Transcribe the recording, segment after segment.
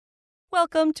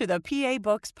Welcome to the PA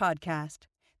Books Podcast.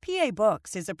 PA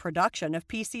Books is a production of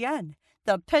PCN,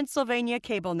 the Pennsylvania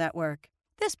Cable Network.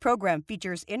 This program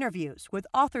features interviews with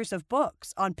authors of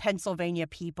books on Pennsylvania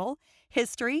people,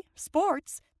 history,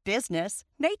 sports, business,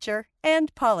 nature,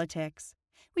 and politics.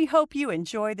 We hope you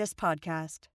enjoy this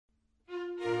podcast.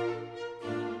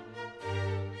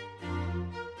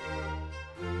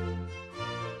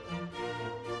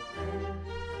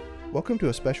 Welcome to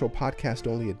a special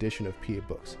podcast-only edition of PA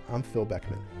Books. I'm Phil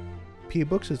Beckman. PA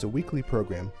Books is a weekly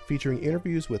program featuring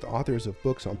interviews with authors of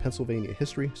books on Pennsylvania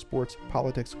history, sports,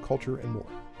 politics, culture, and more.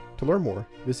 To learn more,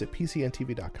 visit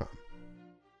pcntv.com.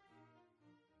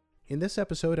 In this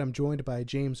episode, I'm joined by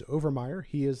James Overmyer.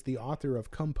 He is the author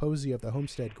of Come Posey of the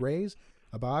Homestead Grays,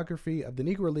 a biography of the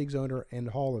Negro Leagues owner and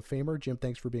Hall of Famer. Jim,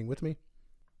 thanks for being with me.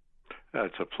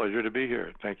 It's a pleasure to be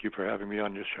here. Thank you for having me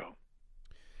on your show.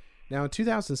 Now, in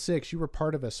 2006, you were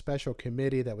part of a special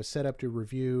committee that was set up to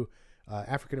review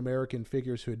African-American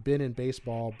figures who had been in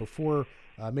baseball before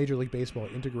Major League Baseball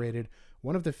integrated.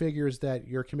 One of the figures that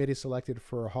your committee selected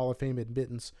for Hall of Fame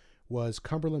admittance was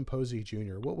Cumberland Posey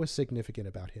Jr. What was significant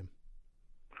about him?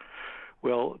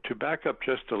 Well, to back up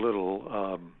just a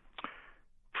little,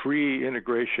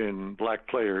 pre-integration black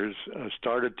players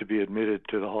started to be admitted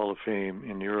to the Hall of Fame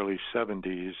in the early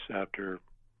 70s after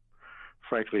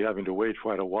frankly having to wait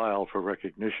quite a while for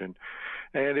recognition.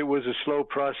 And it was a slow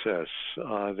process.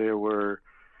 There were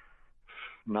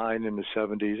 9 in the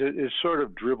 70s. It sort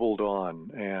of dribbled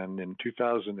on. And in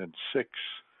 2006,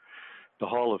 the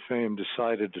Hall of Fame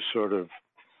decided to sort of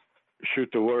shoot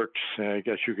the works, I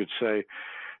guess you could say.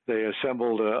 They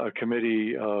assembled a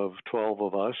committee of 12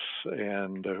 of us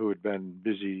and who had been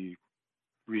busy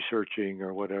researching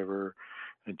or whatever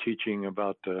and teaching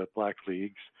about the black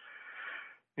leagues.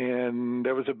 And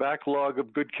there was a backlog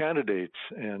of good candidates,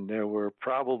 and there were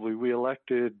we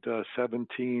elected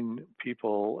 17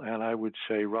 people, and I would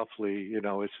say roughly,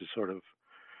 this is sort of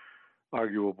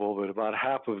arguable, but about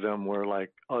half of them were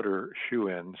like utter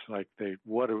shoo-ins. Like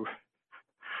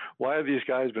why have these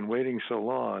guys been waiting so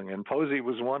long? And Posey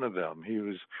was one of them. He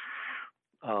was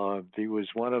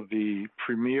one of the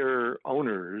premier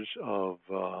owners of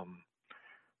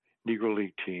Negro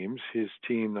League teams. His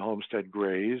team, the Homestead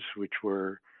Grays, which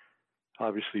were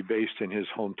obviously based in his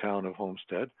hometown of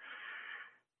Homestead,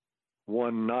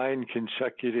 won 9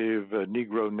 consecutive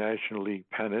Negro National League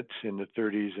pennants in the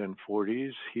 30s and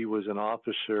 40s. He was an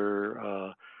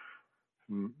officer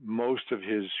most of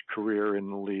his career in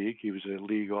the league. He was a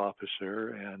league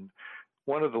officer and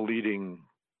one of the leading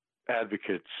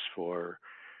advocates for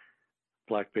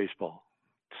black baseball.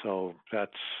 So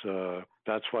that's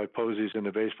why Posey's in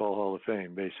the Baseball Hall of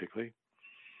Fame, basically.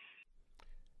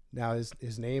 Now,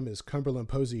 his name is Cumberland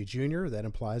Posey Jr. That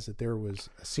implies that there was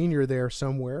a senior there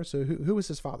somewhere. So who was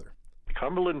his father?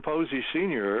 Cumberland Posey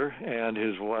Sr. and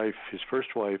his wife, his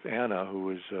first wife, Anna, who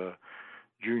was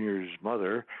Junior's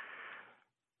mother.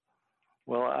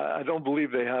 Well, I don't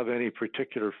believe they have any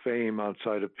particular fame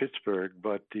outside of Pittsburgh,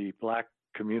 but the black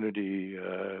community,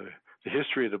 the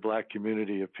history of the black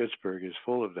community of Pittsburgh is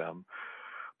full of them.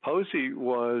 Posey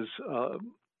was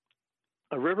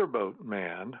a riverboat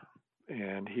man,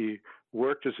 and he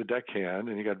worked as a deckhand,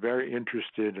 and he got very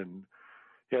interested in.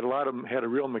 He had a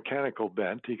real mechanical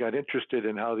bent. He got interested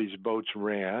in how these boats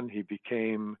ran. He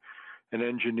became an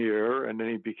engineer, and then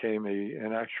he became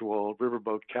an actual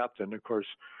riverboat captain. Of course,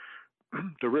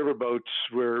 the riverboats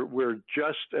were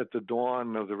just at the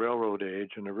dawn of the railroad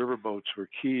age, and the riverboats were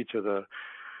key to the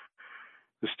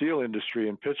steel industry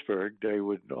in Pittsburgh. They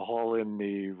would haul in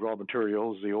the raw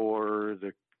materials, the ore,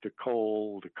 the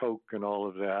coal, the coke, and all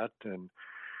of that. And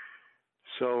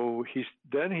so he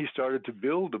started to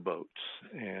build the boats,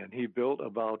 and he built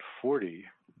about 40,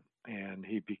 and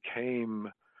he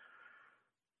became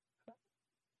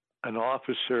an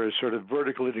officer, sort of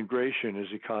vertical integration,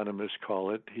 as economists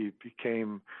call it. He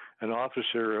became an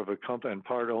officer of a company and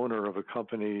part owner of a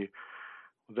company.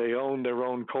 They owned their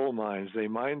own coal mines. They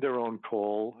mined their own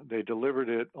coal. They delivered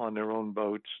it on their own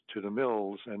boats to the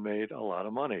mills and made a lot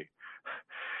of money.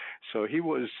 So he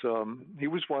was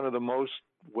one of the most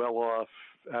well-off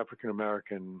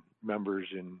African-American members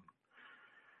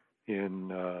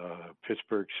in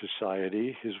Pittsburgh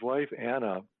society. His wife,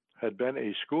 Anna, had been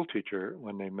a school teacher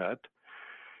when they met.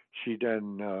 She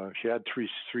had three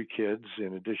kids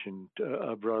in addition to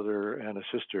a brother and a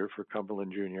sister for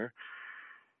Cumberland Jr.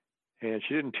 And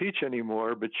she didn't teach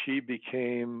anymore, but she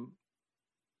became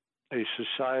a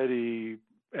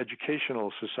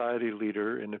educational society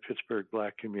leader in the Pittsburgh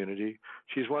black community.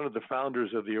 She's one of the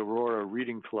founders of the Aurora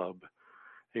Reading Club,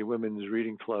 a women's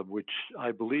reading club, which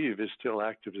I believe is still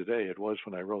active today. It was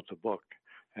when I wrote the book.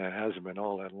 and it hasn't been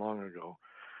all that long ago.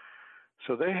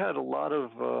 So they had a lot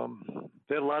of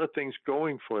things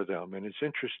going for them, and it's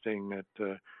interesting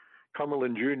that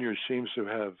Cumberland Jr. seems to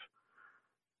have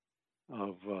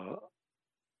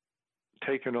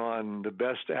taken on the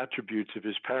best attributes of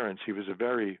his parents. He was a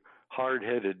very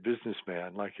hard-headed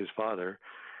businessman like his father,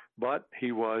 but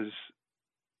he was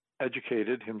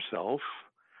educated himself,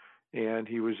 and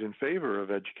he was in favor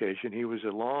of education. He was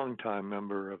a long-time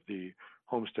member of the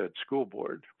Homestead School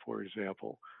Board, for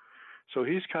example. So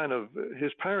his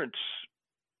parents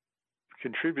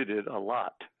contributed a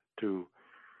lot to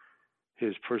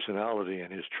his personality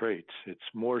and his traits. It's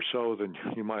more so than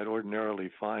you might ordinarily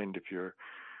find if you're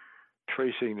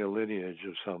tracing the lineage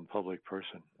of some public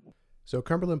person. So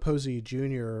Cumberland Posey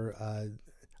Jr.,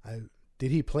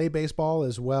 did he play baseball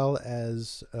as well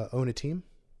as own a team?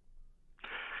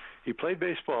 He played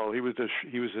baseball. He was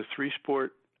a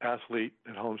three-sport athlete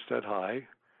at Homestead High: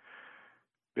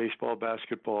 baseball,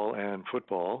 basketball, and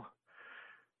football.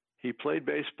 He played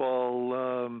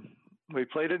baseball. He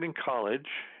played it in college.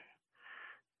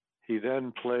 He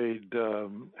then played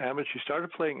amateur. He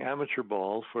started playing amateur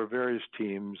ball for various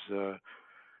teams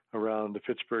around the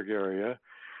Pittsburgh area,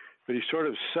 but he sort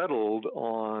of settled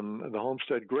on the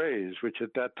Homestead Grays, which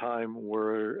at that time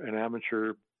were an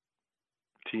amateur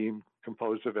team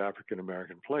composed of African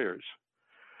American players.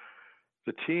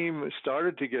 The team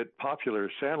started to get popular.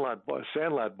 Sandlot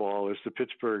ball, as the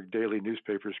Pittsburgh daily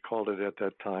newspapers called it at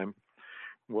that time,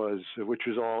 which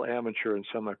was all amateur and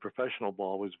semi-professional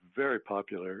ball, was very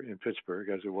popular in Pittsburgh,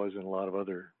 as it was in a lot of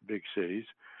other big cities.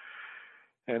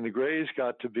 And the Grays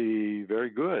got to be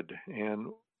very good, and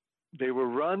they were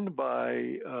run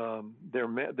by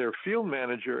their field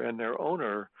manager and their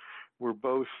owner were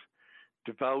both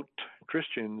devout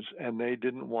Christians, and they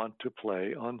didn't want to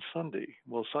play on Sunday.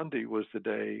 Well, Sunday was the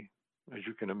day, as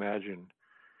you can imagine,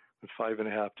 with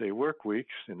 5.5-day work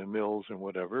weeks in the mills and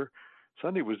whatever.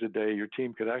 Sunday was the day your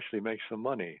team could actually make some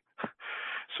money.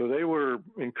 So they were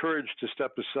encouraged to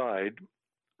step aside.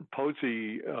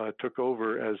 Posey took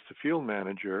over as the field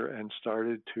manager and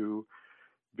started to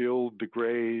build the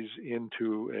Grays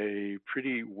into a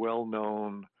pretty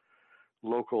well-known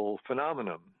local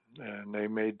phenomenon. And they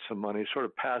made some money, sort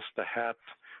of past the hat,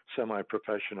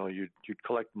 semi-professional. You'd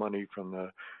collect money from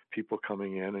the people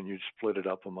coming in, and you'd split it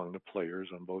up among the players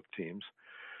on both teams.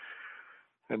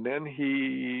 And then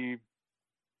he's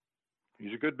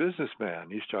a good businessman.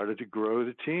 He started to grow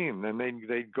the team. Then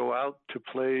they'd go out to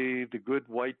play the good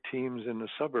white teams in the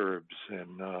suburbs,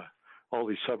 and all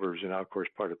these suburbs are now, of course,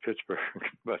 part of Pittsburgh,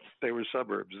 but they were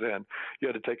suburbs then. You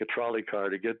had to take a trolley car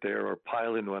to get there, or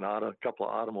pile into a couple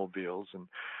of automobiles and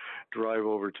drive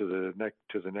over to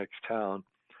the next town.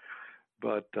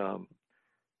 But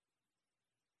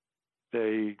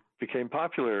they became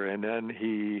popular, and then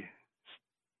he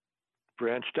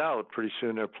branched out. Pretty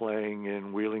soon they're playing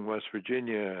in Wheeling, West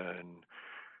Virginia, and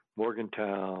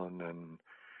Morgantown, and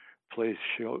place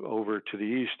over to the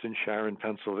east in Sharon,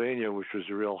 Pennsylvania, which was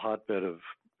a real hotbed of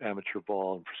amateur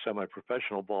ball and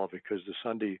semi-professional ball, because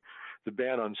the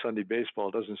ban on Sunday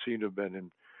baseball doesn't seem to have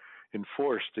been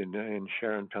enforced in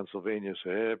Sharon, Pennsylvania.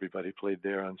 So everybody played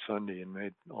there on Sunday and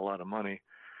made a lot of money,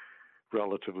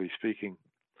 relatively speaking.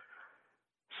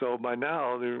 So by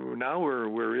now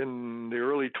we're in the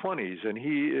early 20s, and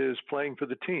he is playing for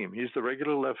the team. He's the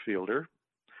regular left fielder.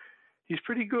 He's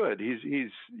pretty good.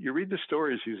 You read the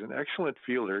stories, he's an excellent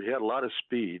fielder. He had a lot of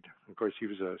speed. Of course, he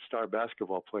was a star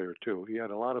basketball player too. He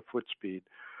had a lot of foot speed.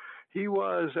 He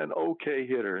was an okay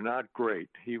hitter, not great.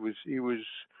 He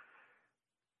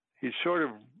sort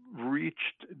of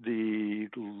reached the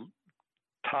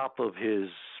top of his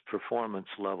performance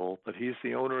level, but he's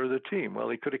the owner of the team. Well,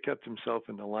 he could have kept himself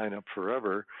in the lineup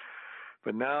forever,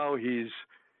 but now he's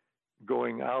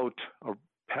going out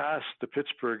past the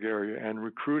Pittsburgh area and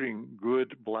recruiting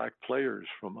good black players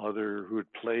from who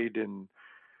had played in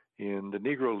the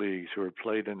Negro Leagues, who had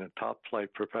played in a top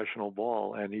flight professional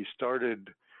ball, and he started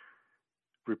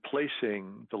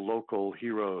replacing the local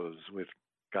heroes with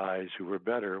guys who were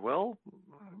better. Well,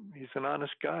 he's an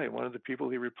honest guy. One of the people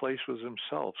he replaced was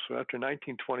himself. So after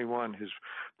 1921, his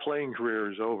playing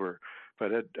career is over.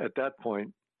 But at that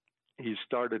point, he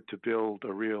started to build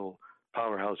a real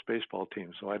powerhouse baseball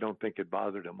team. So I don't think it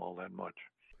bothered him all that much.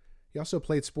 He also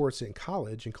played sports in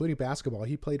college, including basketball.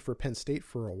 He played for Penn State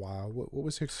for a while. What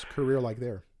was his career like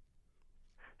there?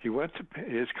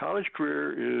 His college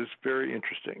career is very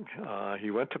interesting. He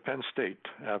went to Penn State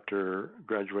after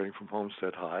graduating from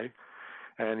Homestead High,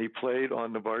 and he played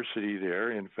on the varsity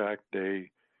there. In fact,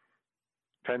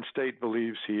 Penn State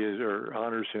believes he is, or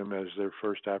honors him as their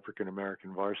first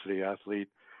African-American varsity athlete.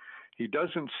 he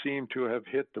doesn't seem to have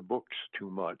hit the books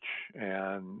too much.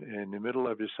 And in the middle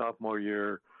of his sophomore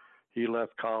year, he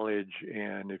left college,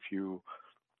 and if you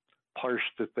parse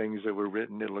the things that were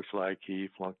written, it looks like he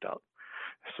flunked out.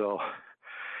 So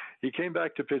he came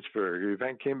back to Pittsburgh.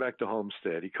 He came back to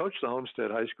Homestead. He coached the Homestead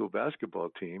High School basketball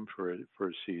team for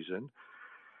a season.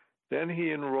 Then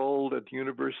he enrolled at the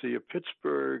University of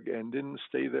Pittsburgh and didn't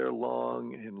stay there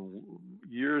long. And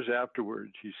years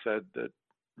afterwards, he said that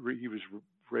he was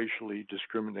racially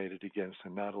discriminated against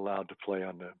and not allowed to play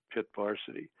on the Pitt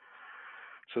varsity.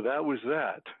 So that was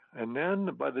that. And then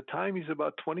by the time he's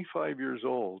about 25 years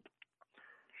old,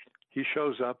 he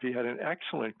shows up. He had an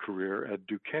excellent career at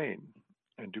Duquesne.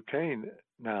 And Duquesne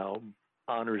now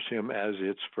honors him as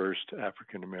its first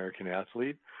African-American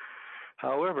athlete.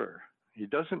 However, he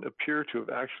doesn't appear to have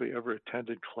actually ever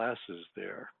attended classes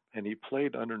there. And he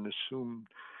played under an assumed,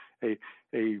 a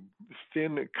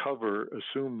thin cover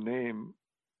assumed name,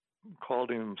 called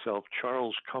himself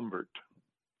Charles Cumbert.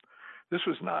 This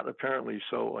was not apparently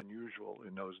so unusual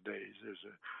in those days.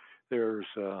 There's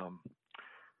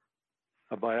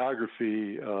a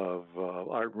biography of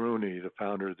Art Rooney, the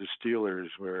founder of the Steelers,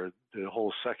 where the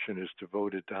whole section is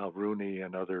devoted to how Rooney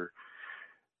and other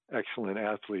excellent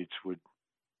athletes would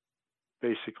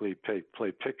basically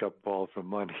play pickup ball for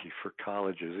money for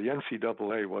colleges. The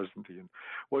NCAA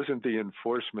wasn't the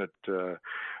enforcement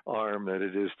arm that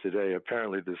it is today.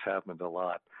 Apparently, this happened a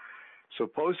lot. So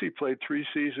Posey played 3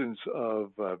 seasons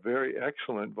of very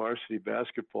excellent varsity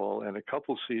basketball and a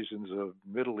couple seasons of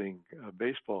middling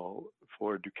baseball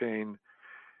for Duquesne.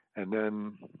 And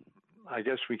then I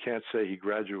guess we can't say he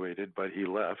graduated, but he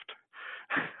left.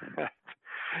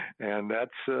 And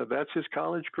that's his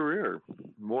college career.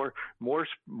 More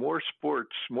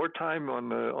sports, more time on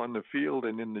the field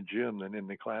and in the gym than in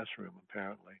the classroom,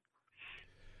 apparently.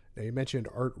 Now, you mentioned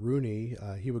Art Rooney.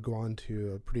 He would go on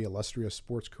to a pretty illustrious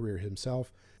sports career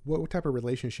himself. What type of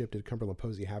relationship did Cumberland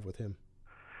Posey have with him?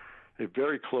 A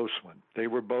very close one. They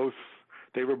were both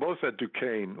at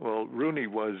Duquesne. Well, Rooney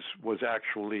was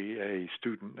actually a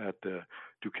student at the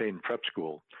Duquesne Prep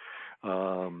School.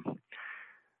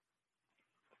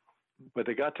 But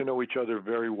they got to know each other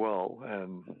very well,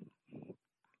 and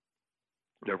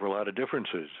there were a lot of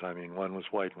differences. I mean, one was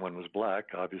white and one was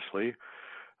black, obviously.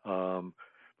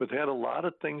 But they had a lot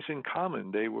of things in common.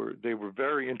 They were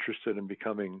very interested in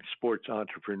becoming sports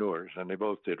entrepreneurs, and they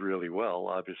both did really well.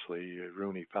 Obviously,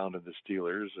 Rooney founded the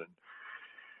Steelers, and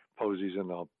Posey's in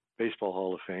the Baseball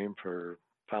Hall of Fame for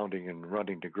founding and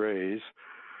running the Grays.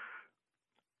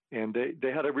 And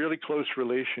they had a really close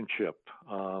relationship.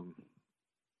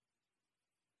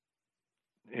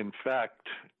 In fact,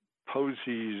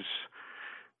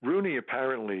 Rooney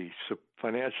apparently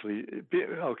financially,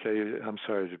 okay, I'm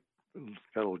sorry,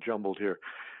 got a little jumbled here.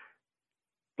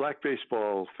 Black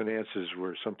baseball finances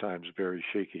were sometimes very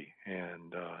shaky,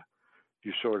 and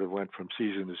you sort of went from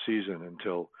season to season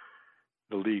until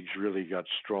the leagues really got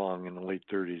strong in the late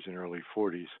 30s and early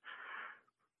 40s.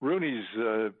 Rooney's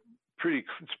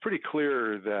it's pretty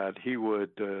clear that he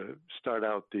would start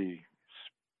out the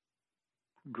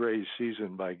Grays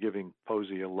season by giving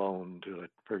Posey a loan to,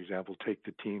 for example, take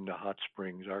the team to Hot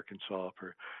Springs, Arkansas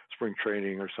for spring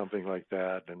training or something like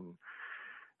that. And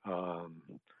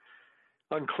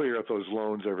unclear if those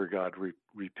loans ever got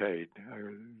repaid.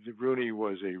 Rooney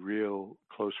was a real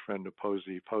close friend of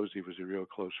Posey. Posey was a real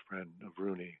close friend of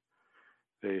Rooney.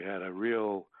 They had a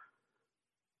real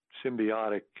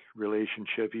symbiotic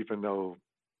relationship, even though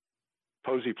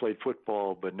Posey played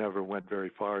football but never went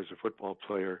very far as a football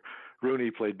player.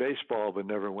 Rooney played baseball but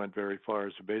never went very far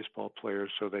as a baseball player,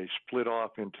 so they split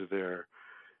off into their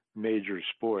major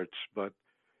sports, but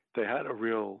they had a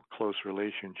real close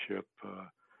relationship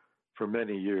for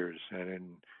many years,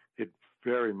 and it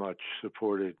very much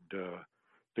supported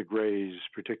the Grays,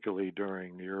 particularly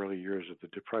during the early years of the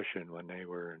Depression when they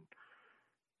were,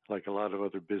 like a lot of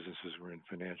other businesses, were in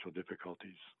financial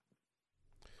difficulties.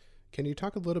 Can you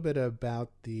talk a little bit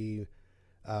about the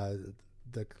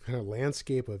kind of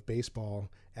landscape of baseball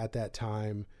at that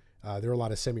time? There were a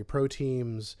lot of semi-pro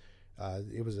teams.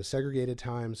 It was a segregated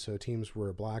time, so teams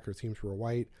were black or teams were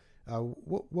white.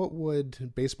 What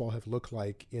would baseball have looked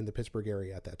like in the Pittsburgh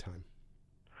area at that time?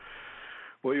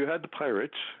 Well, you had the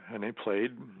Pirates, and they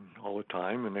played all the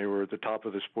time, and they were at the top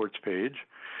of the sports page.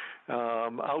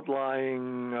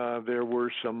 Outlying, there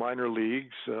were some minor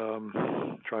leagues.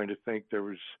 Trying to think, there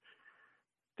was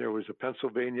a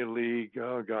Pennsylvania league.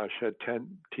 Oh gosh, had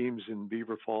 10 teams in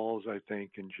Beaver Falls, I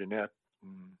think, and Jeanette.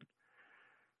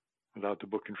 Without the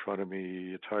book in front of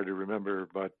me, it's hard to remember.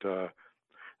 But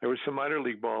There was some minor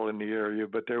league ball in the area,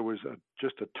 but there was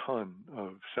just a ton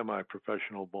of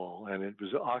semi-professional ball, and it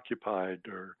was occupied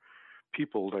or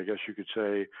peopled, I guess you could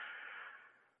say,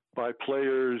 by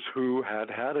players who had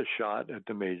had a shot at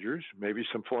the majors, maybe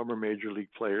some former major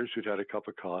league players who'd had a cup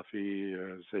of coffee,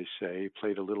 as they say,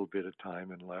 played a little bit of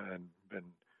time and been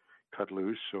cut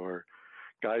loose, or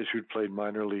guys who'd played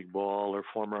minor league ball, or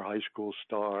former high school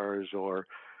stars, or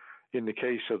in the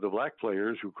case of the black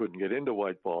players who couldn't get into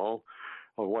white ball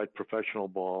or white professional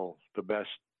ball, the best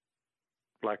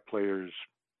black players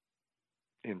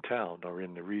in town or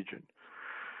in the region.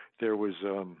 There was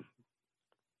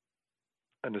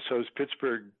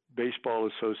Pittsburgh Baseball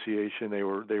Association. They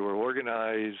were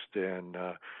organized, and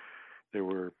there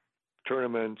were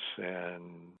tournaments,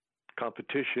 and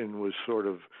competition was sort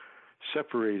of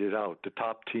separated out. The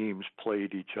top teams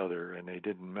played each other, and they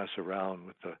didn't mess around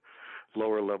with the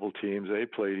lower level teams. They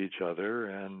played each other,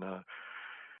 and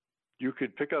you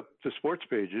could pick up the sports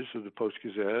pages of the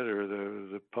Post-Gazette or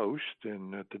the Post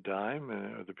and at the Dime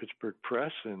or the Pittsburgh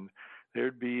Press, and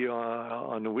there'd be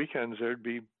on the weekends there'd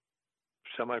be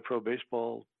semi-pro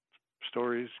baseball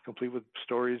stories, complete with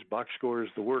stories, box scores,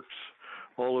 the works,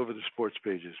 all over the sports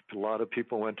pages. A lot of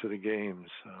people went to the games.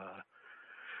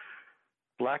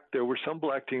 There were some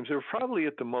black teams. There were probably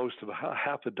at the most of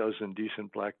half a dozen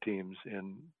decent black teams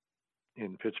in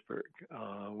Pittsburgh,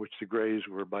 which the Grays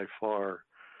were by far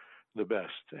the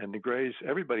best. And the Grays,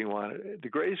 everybody wanted. The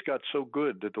Grays got so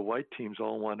good that the white teams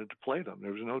all wanted to play them.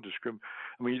 There was no discrimination.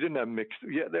 I mean, you didn't have mixed.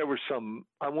 Yeah, there were some.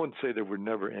 I won't say there were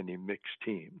never any mixed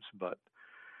teams, but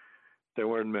there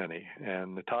weren't many.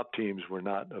 And the top teams were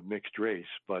not a mixed race,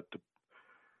 but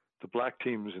the black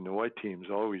teams and the white teams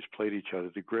always played each other.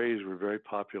 The Grays were very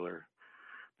popular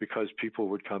because people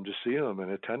would come to see them,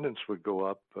 and attendance would go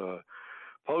up.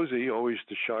 Posey, always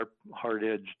the sharp,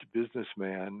 hard-edged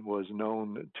businessman, was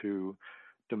known to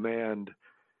demand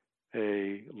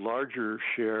a larger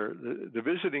share. The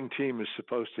visiting team is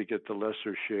supposed to get the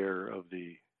lesser share of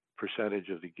the percentage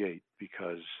of the gate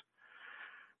because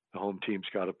the home team's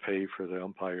got to pay for the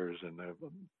umpires and the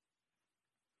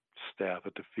staff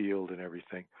at the field and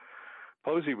everything.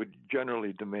 Posey would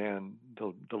generally demand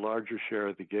the larger share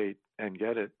of the gate and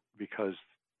get it because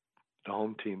the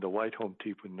home team, the white home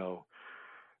team, would know,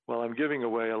 well, I'm giving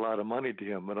away a lot of money to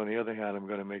him, but on the other hand, I'm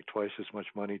going to make twice as much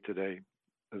money today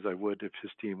as I would if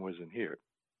his team wasn't here.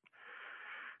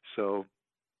 So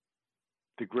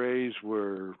the Grays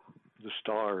were the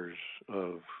stars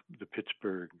of the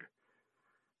Pittsburgh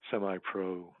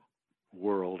semi-pro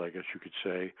world, I guess you could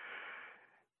say,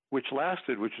 which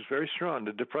lasted, which is very strong.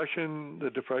 The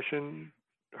Depression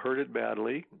hurt it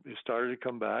badly. It started to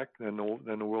come back. Then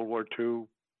the World War II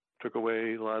took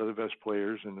away a lot of the best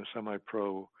players, and the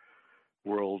semi-pro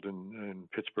world in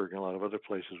Pittsburgh and a lot of other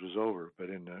places was over. But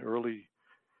in the early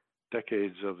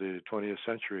decades of the 20th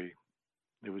century,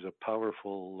 it was a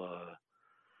powerful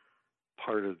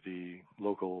part of the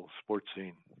local sports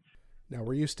scene. Now,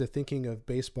 we're used to thinking of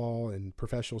baseball and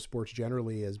professional sports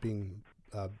generally as being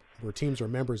where teams are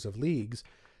members of leagues,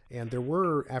 and there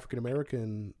were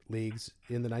African-American leagues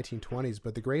in the 1920s,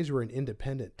 but the Grays were an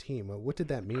independent team. What did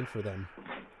that mean for them?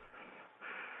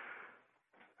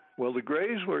 Well, the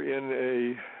Grays were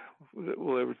there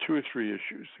were two or three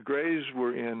issues. The Grays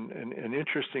were in an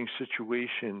interesting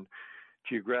situation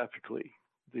geographically.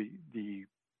 The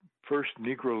first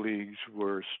Negro leagues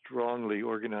were strongly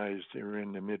organized. They were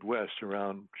in the Midwest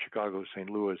around Chicago, St.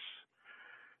 Louis,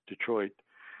 Detroit.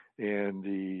 And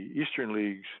the Eastern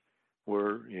leagues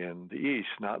were in the East,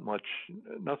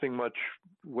 nothing much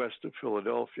west of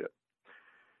Philadelphia.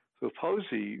 So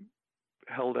Posey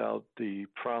held out the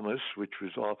promise, which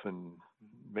was often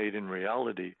made in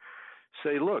reality,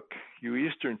 say, look, you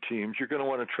Eastern teams, you're going to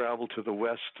want to travel to the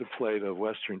West to play the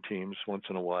Western teams once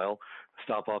in a while.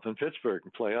 Stop off in Pittsburgh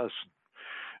and play us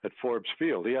at Forbes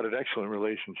Field. He had an excellent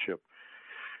relationship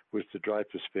with the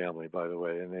Dreyfus family, by the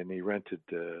way, and then he rented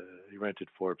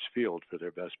Forbes Field for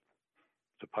their best,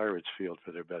 the Pirates Field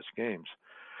for their best games.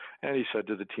 And he said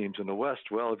to the teams in the West,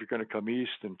 well, if you're going to come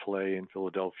east and play in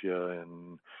Philadelphia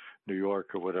and New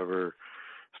York or whatever,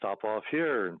 stop off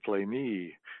here and play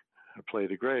me or play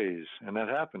the Grays. And that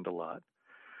happened a lot.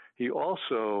 He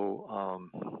also,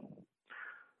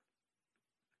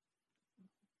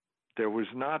 there was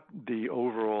not the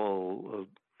overall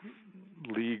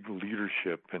league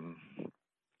leadership and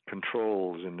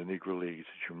controls in the Negro Leagues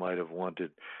that you might have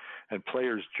wanted. And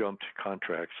players jumped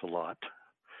contracts a lot.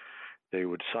 They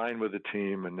would sign with a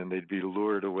team and then they'd be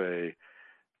lured away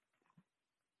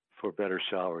for better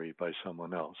salary by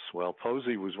someone else. Well,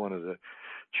 Posey was one of the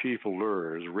chief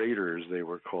allurers, raiders they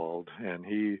were called, and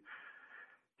he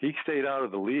he stayed out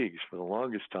of the leagues for the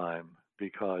longest time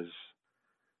because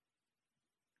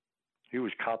he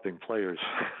was copping players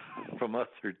from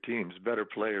other teams, better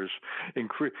players,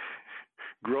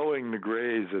 growing the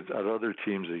Grays at other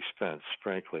teams' expense,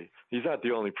 frankly. He's not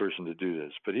the only person to do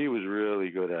this, but he was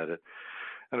really good at it.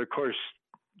 And of course,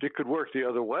 it could work the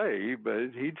other way,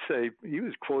 but he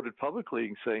was quoted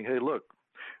publicly saying, hey, look,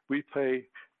 we pay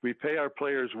our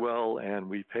players well, and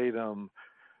we pay them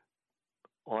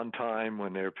on time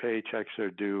when their paychecks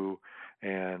are due,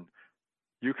 and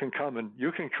you can come and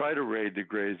you can try to raid the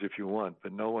Grays if you want,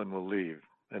 but no one will leave.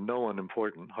 And no one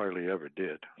important hardly ever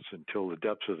did until the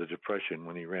depths of the Depression,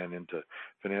 when he ran into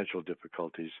financial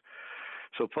difficulties.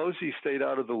 So Posey stayed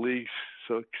out of the leagues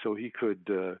so he could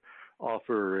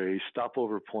offer a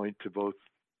stopover point to both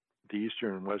the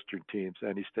Eastern and Western teams,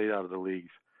 and he stayed out of the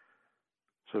leagues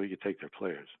so he could take their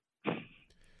players.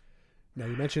 Now,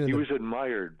 you mentioned he was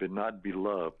admired but not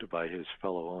beloved by his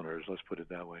fellow owners, let's put it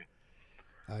that way.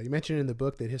 You mentioned in the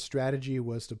book that his strategy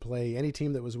was to play any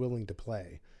team that was willing to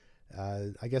play.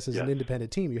 I guess as an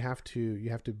independent team, you have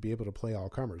to be able to play all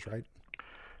comers, right?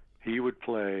 He would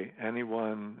play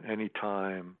anyone,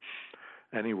 anytime,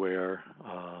 anywhere.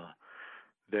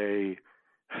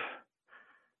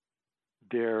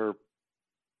 Their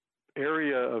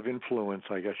area of influence,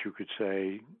 I guess you could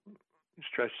say,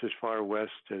 stretched as far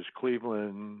west as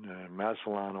Cleveland,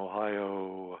 Massillon,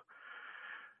 Ohio,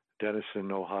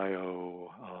 Denison,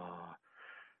 Ohio.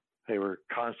 They were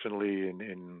constantly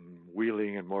in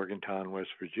Wheeling and Morgantown,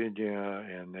 West Virginia,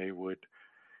 and they would,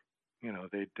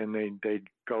 they'd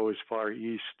go as far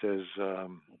east as,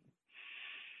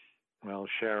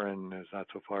 Sharon is not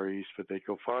so far east, but they'd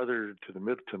go farther to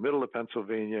the middle of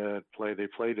Pennsylvania. They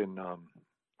played in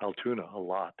Altoona a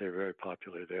lot. They're very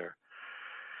popular there.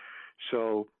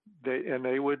 So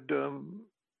they would.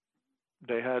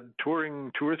 They had two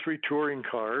or three touring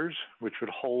cars, which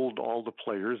would hold all the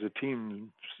players. The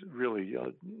team really,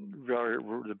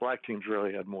 the black teams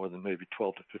really had more than maybe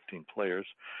 12 to 15 players,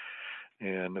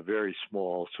 and a very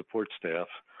small support staff.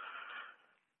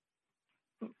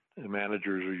 The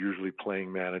managers are usually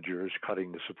playing managers,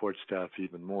 cutting the support staff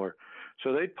even more.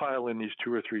 So they'd pile in these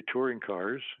two or three touring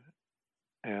cars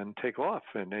and take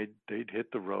off, and they'd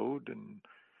hit the road and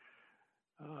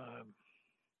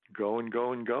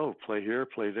go, play here,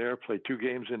 play there, play 2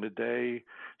 games in a day,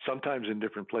 sometimes in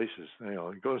different places.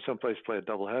 Go someplace, play a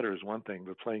doubleheader is one thing,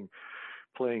 but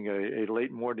playing a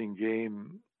late morning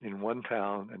game in one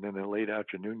town and then a late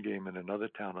afternoon game in another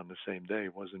town on the same day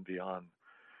wasn't beyond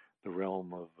the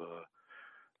realm of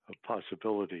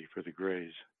possibility for the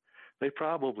Grays. They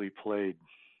probably played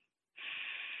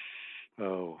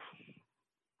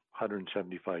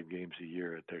 175 games a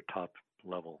year at their top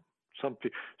level.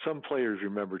 Some players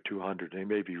remember 200. They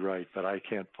may be right, but I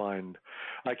can't find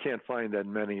that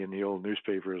many in the old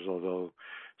newspapers. Although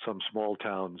some small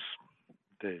towns,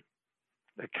 the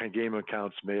game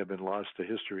accounts may have been lost to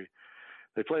history.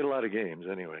 They played a lot of games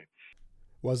anyway.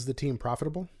 Was the team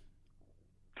profitable?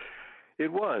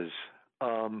 It was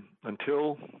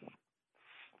until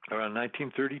around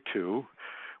 1932.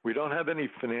 We don't have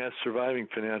any surviving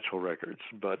financial records,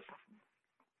 but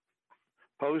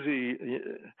Posey,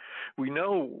 we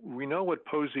know what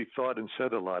Posey thought and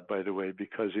said a lot, by the way,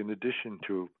 because in addition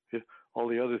to all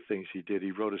the other things he did,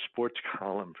 he wrote a sports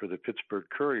column for the Pittsburgh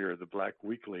Courier, the black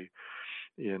weekly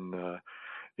in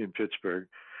Pittsburgh,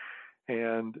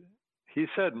 and he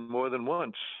said more than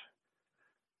once,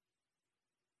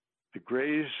 the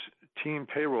Grays team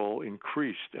payroll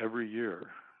increased every year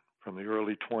from the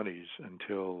early 20s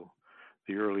until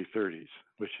the early 30s,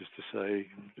 which is to say,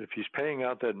 if he's paying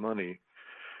out that money,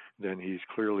 then he's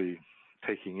clearly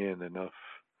taking in enough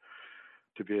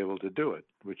to be able to do it,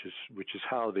 which is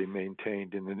how they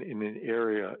maintained in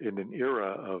an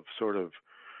era of sort of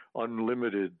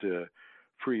unlimited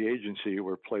free agency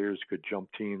where players could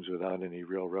jump teams without any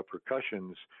real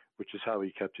repercussions, which is how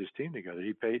he kept his team together.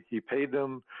 He paid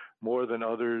them more than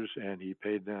others, and he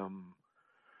paid them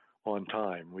on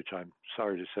time, which I'm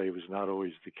sorry to say was not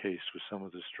always the case with some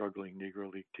of the struggling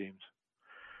Negro League teams.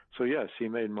 So yes, he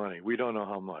made money. We don't know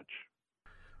how much.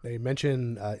 They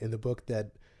mention in the book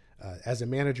that as a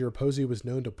manager, Posey was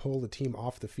known to pull the team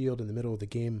off the field in the middle of the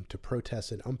game to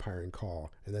protest an umpiring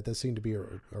call, and that does seem to be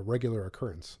a regular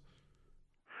occurrence.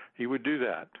 He would do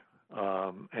that,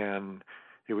 and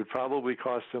it would probably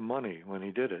cost him money when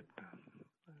he did it.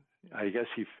 I guess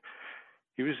he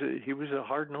was a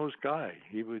hard-nosed guy.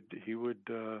 He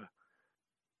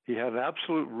had an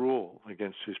absolute rule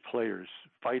against his players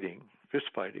fist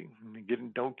fighting.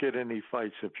 Don't get any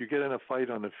fights. If you get in a fight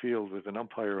on the field with an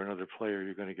umpire or another player,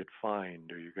 you're going to get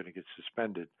fined or you're going to get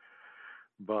suspended.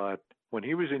 But when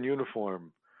he was in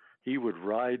uniform, he would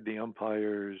ride the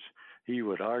umpires, he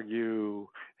would argue,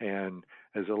 and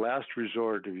as a last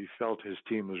resort, if he felt his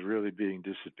team was really being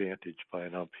disadvantaged by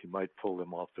an ump, he might pull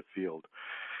them off the field,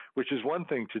 which is one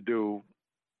thing to do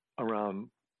around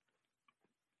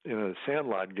in a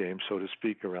sandlot game, so to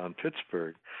speak, around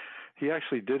Pittsburgh. He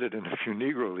actually did it in a few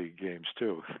Negro League games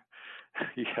too.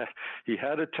 He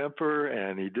had a temper,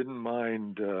 and he didn't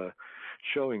mind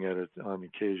showing it on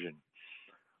occasion.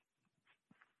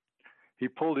 He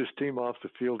pulled his team off the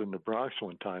field in the Bronx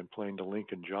one time playing the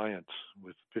Lincoln Giants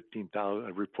with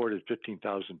 15,000 reported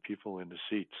 15,000 people in the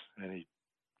seats, and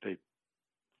they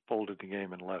folded the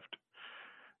game and left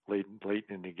late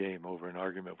in the game over an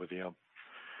argument with the ump.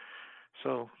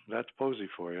 So that's Posey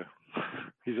for you.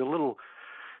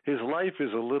 His life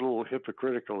is a little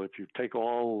hypocritical if you take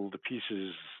all the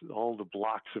pieces, all the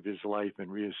blocks of his life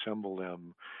and reassemble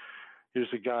them.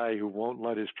 Here's a guy who won't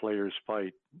let his players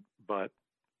fight, but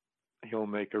he'll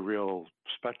make a real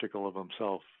spectacle of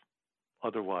himself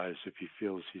otherwise if he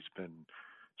feels he's been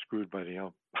screwed by the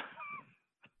ump.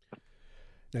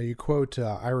 Now, you quote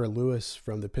Ira Lewis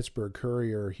from the Pittsburgh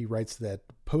Courier. He writes that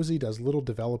Posey does little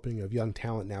developing of young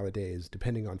talent nowadays,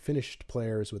 depending on finished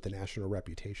players with a national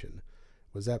reputation.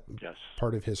 Was that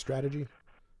part of his strategy?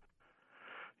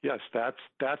 Yes, that's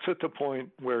at the point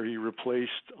where he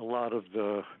replaced a lot of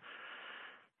the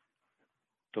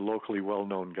locally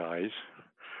well-known guys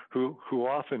who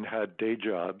often had day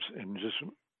jobs, and just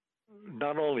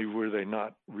not only were they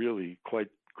not really quite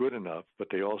good enough, but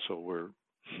they also were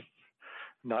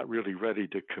not really ready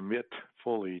to commit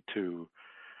fully to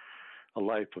a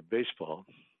life of baseball.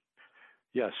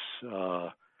 Yes,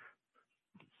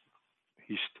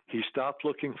 he stopped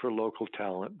looking for local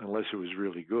talent unless it was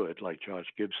really good, like Josh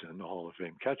Gibson, the Hall of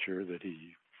Fame catcher that he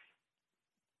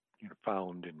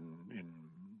found in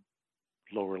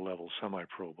lower level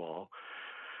semi-pro ball.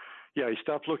 Yeah, he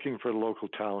stopped looking for local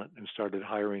talent and started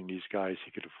hiring these guys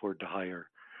he could afford to hire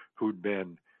who'd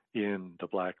been in the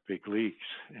black big leagues.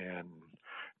 And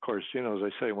of course, as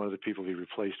I say, one of the people he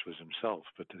replaced was himself,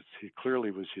 but he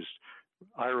clearly was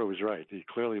Ira was right. He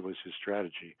clearly was his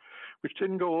strategy, which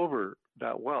didn't go over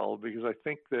that well because I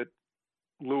think that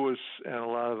Lewis and a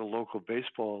lot of the local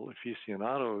baseball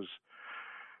aficionados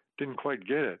didn't quite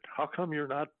get it. How come you're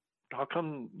not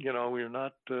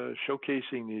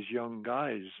showcasing these young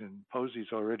guys? And Posey's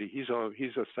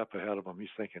he's a step ahead of them. He's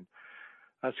thinking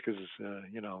that's because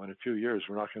in a few years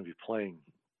we're not going to be playing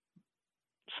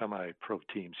semi-pro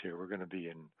teams here. We're going to be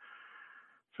in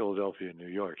Philadelphia, New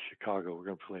York, Chicago. We're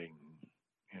going to be playing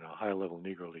high-level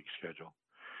Negro League schedule.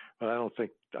 But I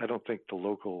don't think the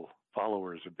local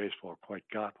followers of baseball quite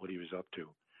got what he was up to.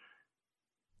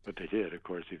 But they did, of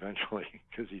course, eventually,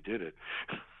 because he did it.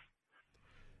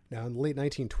 Now, in the late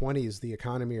 1920s, the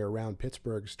economy around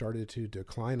Pittsburgh started to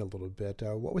decline a little bit.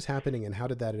 What was happening, and how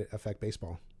did that affect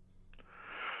baseball?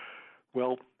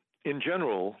 Well, in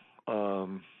general,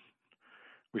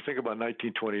 we think about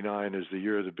 1929 as the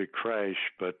year of the big crash,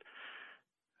 but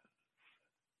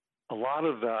a lot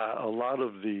of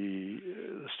the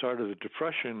start of the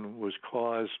Depression was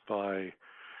caused by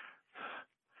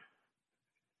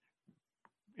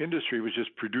industry was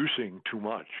just producing too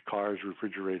much: cars,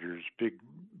 refrigerators, big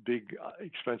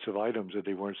expensive items that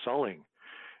they weren't selling.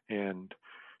 And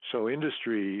so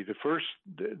industry,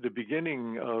 the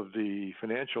beginning of the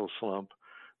financial slump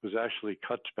was actually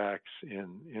cutbacks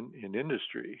in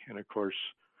industry. And of course,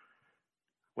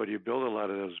 what do you build a lot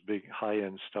of those big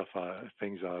high-end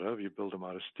things out of? You build them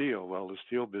out of steel. Well, the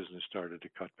steel business started to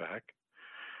cut back,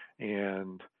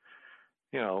 and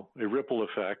a ripple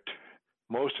effect.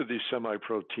 Most of these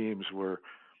semi-pro teams were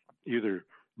either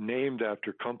named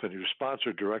after companies, or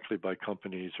sponsored directly by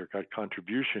companies, or got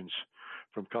contributions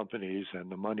from companies, and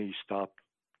the money stopped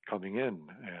coming in,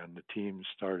 and the teams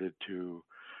started to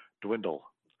dwindle,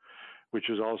 which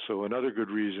is also another good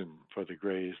reason for the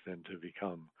Grays then to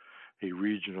become a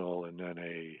regional and then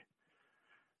I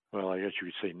guess you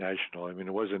could say national. I mean,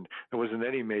 it wasn't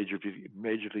any Major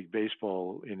League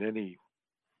Baseball in any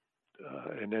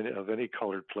of any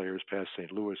colored players past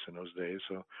St. Louis in those days.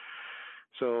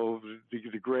 So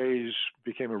the Grays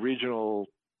became a regional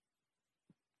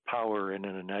power and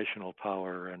then a national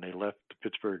power, and they left the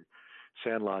Pittsburgh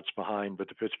Sandlots behind. But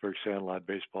the Pittsburgh Sandlot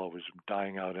baseball was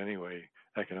dying out anyway,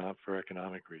 for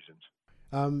economic reasons.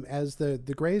 As the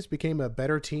Grays became a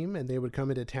better team and they would come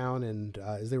into town, and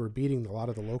as they were beating a lot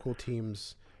of the local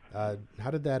teams, how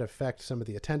did that affect some of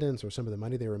the attendance or some of the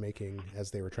money they were making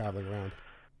as they were traveling around?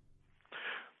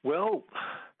 Well,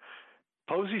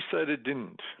 Posey said it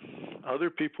didn't. Other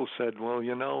people said, well,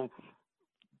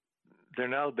 they're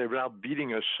now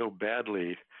beating us so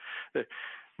badly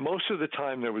most of the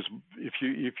time there was, if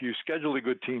you scheduled a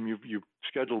good team, you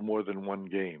scheduled more than one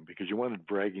game because you wanted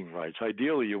bragging rights.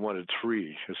 Ideally, you wanted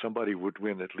three, so somebody would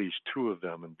win at least two of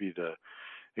them and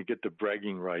get the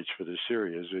bragging rights for the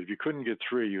series. If you couldn't get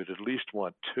three, you'd at least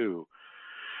want two.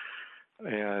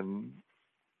 And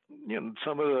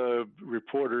some of the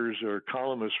reporters or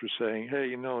columnists were saying,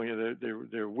 "Hey,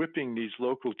 they're whipping these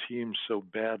local teams so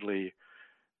badly.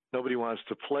 Nobody wants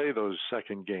to play those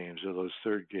second games or those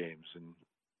third games." And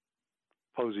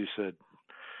Posey said,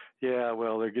 "Yeah,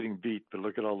 well, they're getting beat, but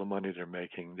look at all the money they're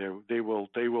making. They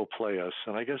will play us."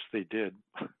 And I guess they did.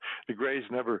 The Grays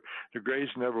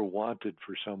never wanted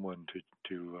for someone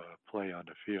to play on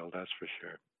the field. That's for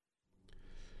sure.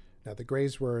 Now, the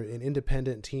Grays were an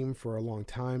independent team for a long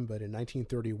time, but in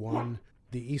 1931,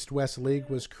 the East-West League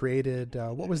was created.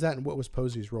 What was that, and what was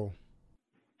Posey's role?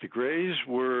 The Grays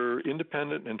were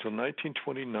independent until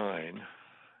 1929,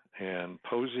 and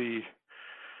Posey,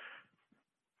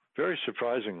 very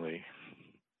surprisingly,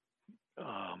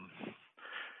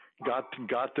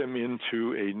 got them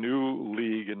into a new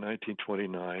league in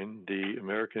 1929, the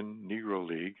American Negro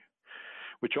League,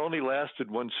 which only lasted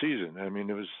one season. I mean,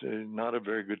 it was not a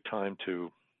very good time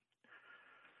to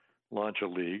launch a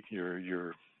league.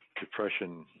 You're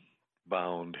depression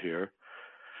bound here.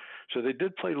 So they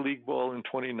did play league ball in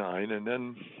 29, and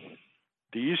then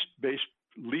the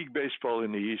league baseball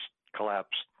in the East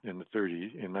collapsed in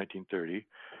 1930.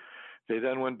 They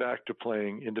then went back to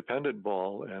playing independent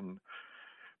ball, and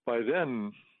by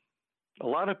then, a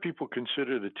lot of people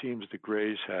consider the teams the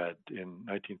Grays had in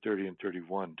 1930 and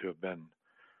 31 to have been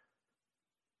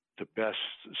the best,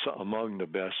 among the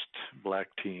best black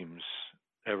teams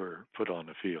ever put on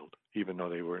the field, even though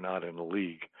they were not in the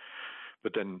league.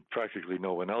 But then practically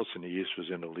no one else in the East was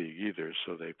in the league either,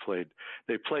 so they played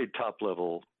top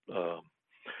level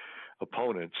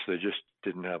opponents. They just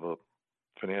didn't have a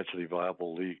financially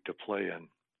viable league to play in.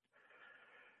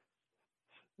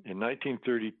 In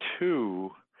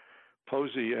 1932,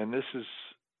 Posey, and this is,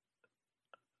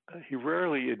 he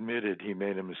rarely admitted he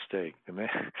made a mistake,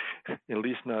 at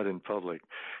least not in public.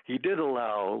 He did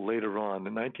allow later on,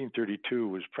 in 1932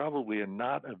 was probably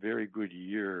not a very good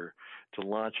year to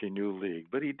launch a new league,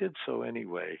 but he did so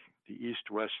anyway. The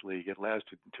East-West League, it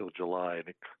lasted until July,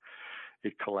 and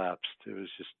it collapsed. It was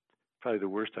just probably the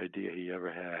worst idea he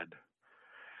ever had.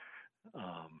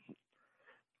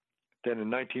 Then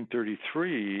in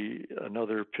 1933,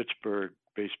 another Pittsburgh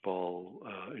baseball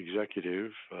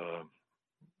executive,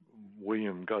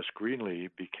 William Gus Greenlee,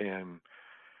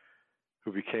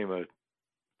 who became a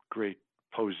great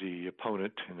Posey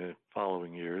opponent in the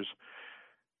following years,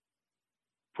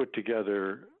 put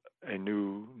together a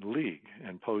new league,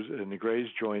 and the Grays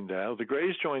joined that. The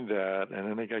Grays joined that, and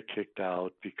then they got kicked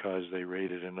out because they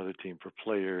raided another team for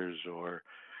players, or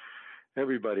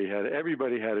everybody had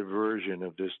a version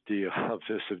of this deal, of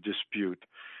dispute.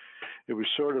 It was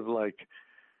sort of like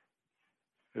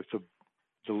if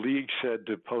the league said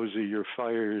to Posey, "You're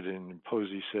fired," and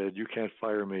Posey said, "You can't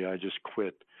fire me, I just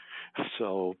quit."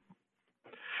 So,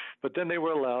 but then they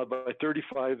were allowed. By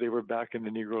 35, they were back in the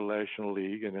Negro National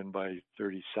League, and then by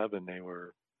 37, they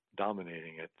were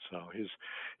dominating it. So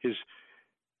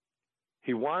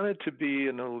he wanted to be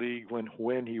in a league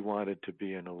when he wanted to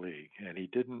be in a league, and he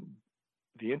didn't.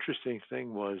 The interesting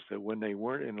thing was that when they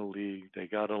weren't in a league, they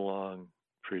got along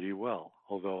pretty well.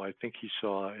 Although I think he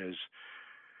saw as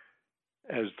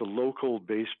the local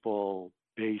baseball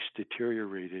base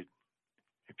deteriorated,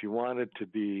 if you wanted to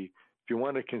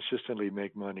consistently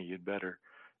make money,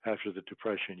 after the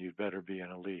Depression, you'd better be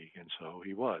in a league. And so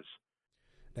he was.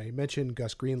 Now, you mentioned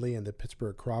Gus Greenlee and the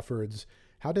Pittsburgh Crawfords.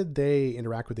 How did they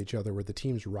interact with each other? Were the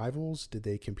teams rivals? Did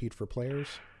they compete for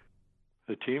players?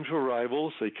 The teams were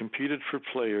rivals. They competed for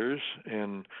players,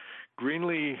 and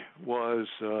Greenlee was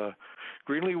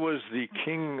the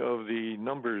king of the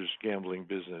numbers gambling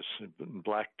business in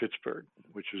Black Pittsburgh,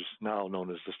 which is now known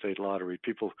as the State Lottery.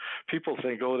 People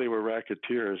think, oh, they were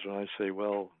racketeers. And I say,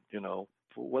 well,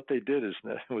 what they did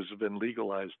was been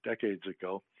legalized decades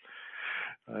ago.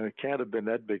 It can't have been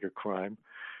that big a crime.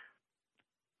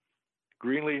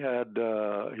 Greenlee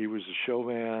he was a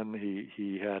showman.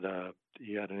 He had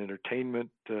an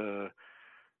entertainment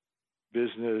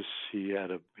business. He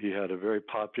had a very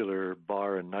popular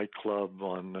bar and nightclub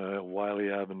on Wiley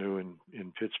Avenue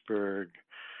in Pittsburgh.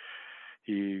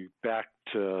 He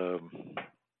backed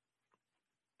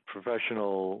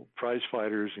professional prize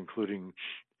fighters, including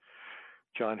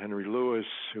John Henry Lewis,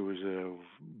 who was a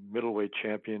middleweight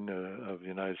champion of the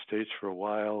United States for a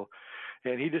while.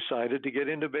 And he decided to get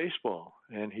into baseball.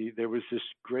 And there was this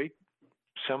great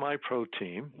semi-pro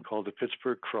team called the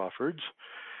Pittsburgh Crawfords.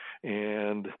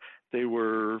 and they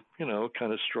were,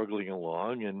 kind of struggling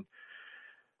along. And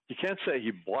you can't say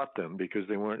he bought them because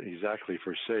they weren't exactly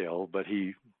for sale, but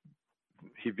he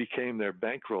became their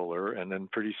bankroller, and then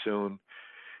pretty soon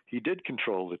he did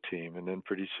control the team, and then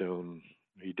pretty soon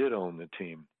he did own the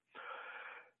team.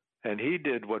 And he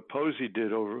did what Posey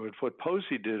did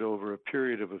over a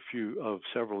period of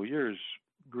several years.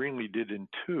 Greenlee did in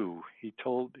 2.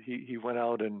 He went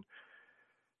out and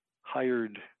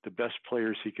hired the best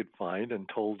players he could find and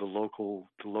told the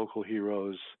local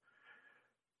heroes,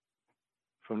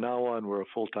 from now on we're a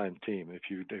full-time team. If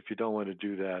you don't want to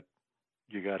do that,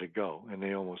 you got to go. And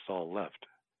they almost all left.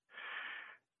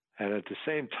 And at the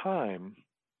same time,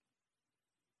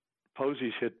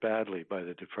 Posey's hit badly by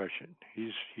the Depression.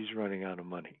 He's running out of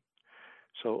money.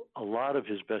 So a lot of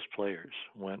his best players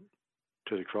went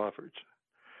to the Crawfords,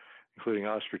 including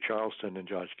Oscar Charleston and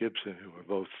Josh Gibson, who were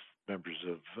both members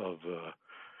of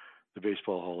the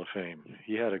Baseball Hall of Fame.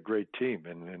 He had a great team,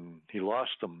 and he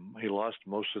lost them. He lost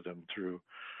most of them through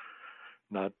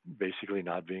not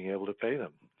being able to pay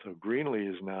them. So Greenlee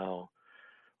is now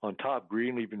on top.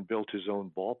 Greenlee even built his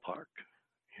own ballpark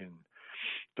in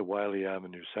the Wiley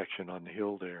Avenue section on the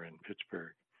hill there in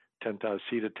Pittsburgh.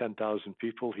 10,000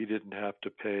 people. He didn't have to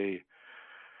pay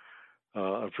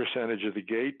a percentage of the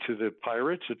gate to the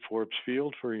Pirates at Forbes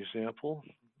Field, for example.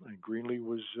 And Greenlee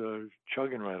was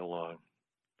chugging right along.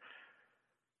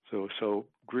 So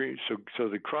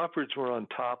the Crawfords were on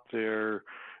top there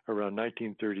around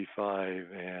 1935,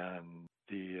 and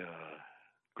the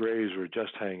Grays were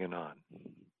just hanging on.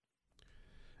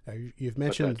 You've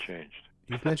mentioned but that changed.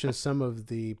 You've mentioned some of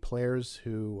the players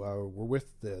who were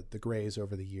with the Grays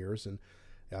over the years, and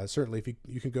certainly if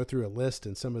you can go through a list,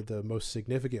 and some of the most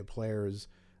significant players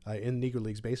in Negro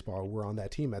Leagues baseball were on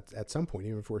that team at some point,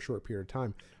 even for a short period of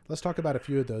time. Let's talk about a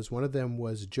few of those. One of them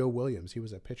was Joe Williams. He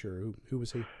was a pitcher. Who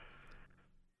was he?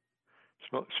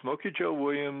 Smokey Joe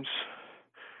Williams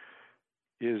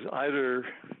is either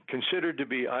considered to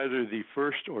be either the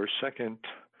first or second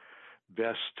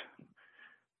best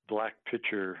black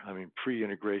pitcher,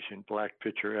 pre-integration black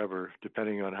pitcher ever,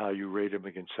 depending on how you rate him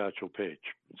against Satchel Paige.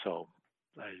 So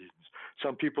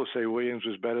some people say Williams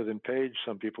was better than Paige.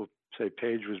 Some people say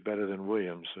Paige was better than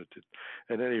Williams.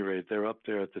 At any rate, they're up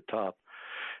there at the top.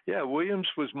 Yeah, Williams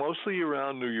was mostly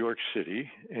around New York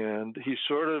City, and he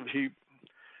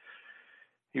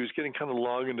was getting kind of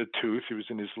long in the tooth. He was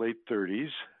in his late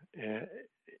 30s,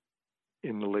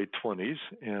 in the late 20s,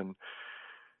 and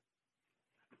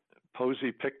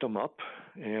Posey picked him up,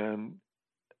 and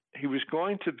he was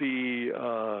going to be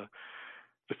the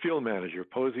field manager.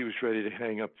 Posey was ready to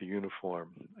hang up the uniform,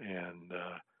 and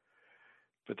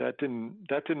but that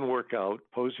didn't work out.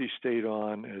 Posey stayed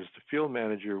on as the field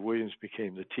manager. Williams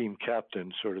became the team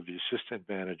captain, sort of the assistant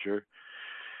manager,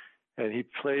 and he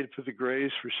played for the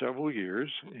Grays for several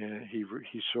years. And he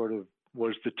sort of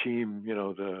was the team,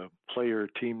 the player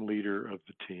team leader of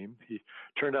the team. He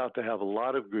turned out to have a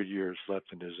lot of good years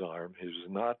left in his arm. He was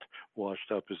not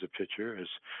washed up as a pitcher, as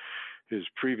his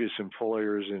previous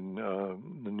employers in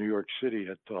New York City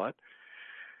had thought.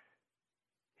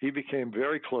 He became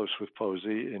very close with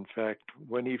Posey. In fact,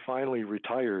 when he finally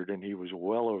retired, and he was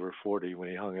well over 40 when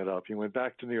he hung it up, he went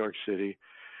back to New York City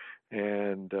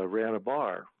and ran a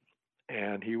bar.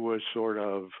 And he was sort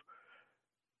of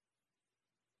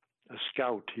a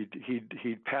scout.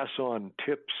 He'd pass on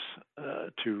tips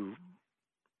to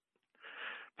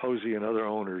Posey and other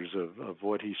owners of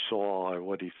what he saw or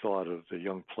what he thought of the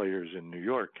young players in New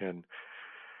York. And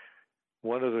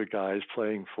one of the guys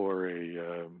playing for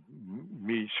a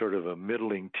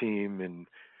middling team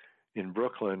in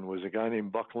Brooklyn was a guy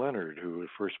named Buck Leonard, who was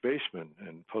first baseman.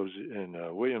 And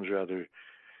Williams rather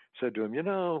said to him,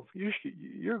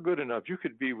 you're good enough. You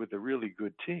could be with a really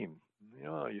good team.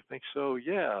 You think so?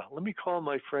 Yeah. Let me call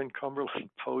my friend Cumberland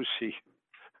Posey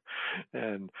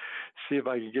and see if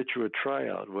I can get you a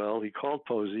tryout. Well, he called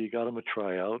Posey, he got him a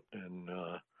tryout, and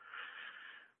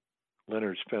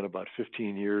Leonard spent about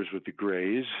 15 years with the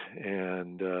Grays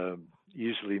and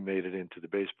easily made it into the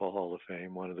Baseball Hall of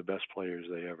Fame, one of the best players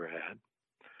they ever had.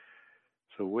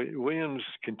 So Williams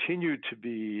continued to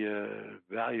be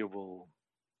valuable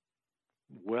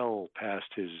well past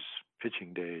his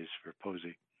pitching days for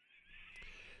Posey.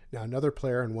 Now, another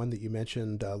player, and one that you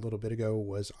mentioned a little bit ago,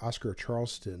 was Oscar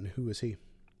Charleston. Who was he?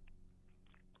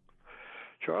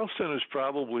 Charleston is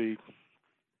probably,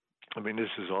 this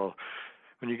is all,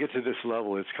 when you get to this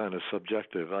level, it's kind of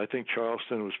subjective. I think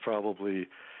Charleston was probably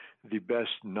the best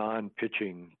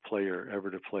non-pitching player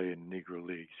ever to play in Negro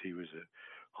Leagues. He was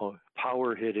a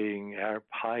power hitting,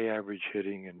 high average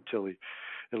hitting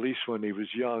at least when he was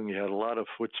young, he had a lot of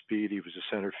foot speed. He was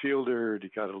a center fielder. He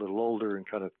got a little older and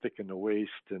kind of thickened the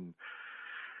waist and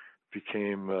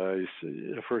became a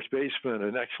first baseman,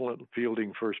 an excellent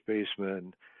fielding first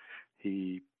baseman.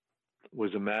 He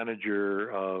was a manager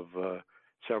of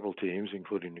several teams,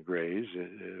 including the Grays,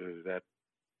 that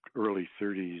early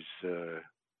 30s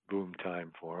boom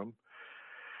time for him.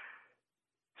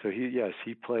 So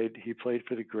he played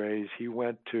for the Grays. He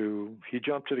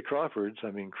jumped to the Crawfords.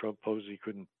 I mean, Posey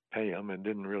couldn't pay him and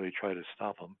didn't really try to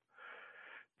stop him.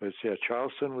 But yeah,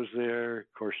 Charleston was there.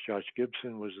 Of course, Josh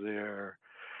Gibson was there.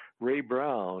 Ray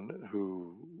Brown,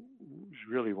 who was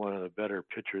really one of the better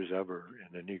pitchers ever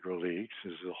in the Negro Leagues,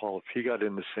 he got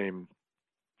in the same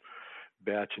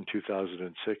batch in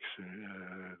 2006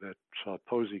 that saw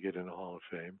Posey get in the Hall of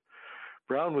Fame.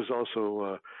 Brown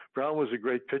was a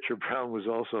great pitcher. Brown was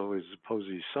also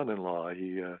Posey's son-in-law.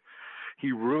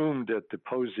 He roomed at the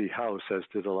Posey house, as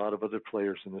did a lot of other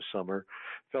players in the summer.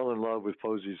 Fell in love with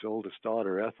Posey's oldest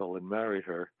daughter, Ethel, and married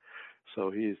her.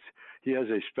 So he has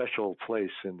a special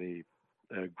place in the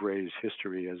Grays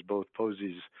history as both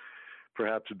Posey's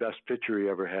perhaps best pitcher he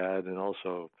ever had and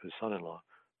also his son-in-law.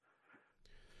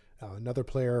 Another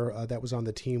player that was on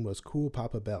the team was Cool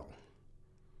Papa Bell.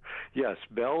 Yes,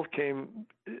 Bell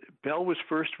was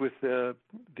first with the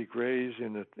Grays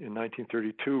in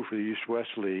 1932 for the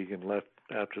East-West League and left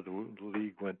after the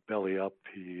league went belly up.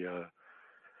 It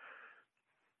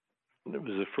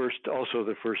was the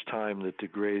first time that the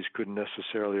Grays couldn't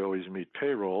necessarily always meet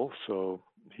payroll, so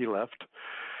he left.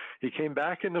 He came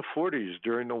back in the 40s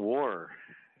during the war,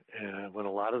 and when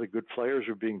a lot of the good players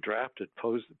were being drafted.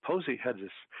 Posey had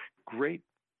this great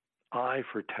eye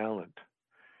for talent.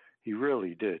 He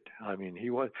really did. I mean,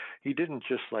 he didn't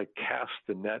just like cast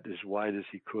the net as wide as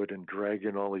he could and drag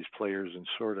in all these players and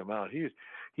sort them out.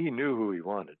 He knew who he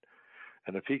wanted,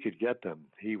 and if he could get them,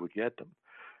 he would get them.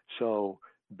 So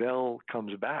Bell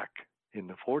comes back in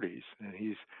the 40s, and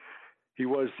he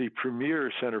was the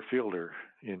premier center fielder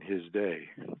in his day,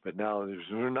 but now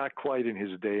we're not quite in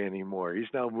his day anymore.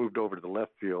 He's now moved over to the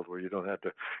left field where you don't have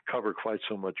to cover quite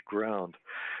so much ground,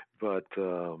 but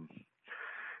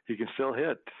he can still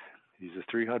hit. He's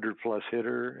a 300-plus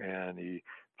hitter, and he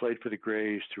played for the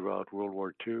Grays throughout World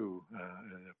War II, and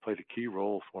played a key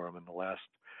role for them in the last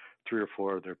 3 or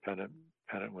 4 of their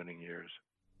pennant-winning years.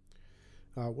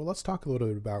 Well, let's talk a little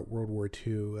bit about World War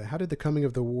II. How did the coming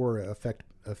of the war affect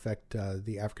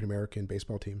the African-American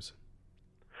baseball teams?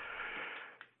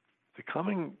 The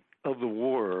coming of the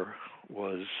war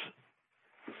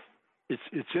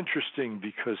it's interesting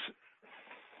because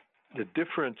the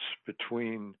difference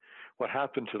between what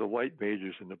happened to the white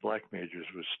majors and the black majors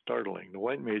was startling. The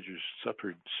white majors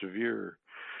suffered severe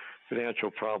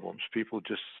financial problems. People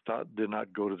just did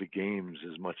not go to the games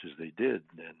as much as they did,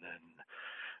 and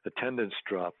attendance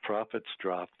dropped, profits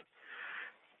dropped.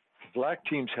 Black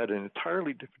teams had an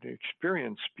entirely different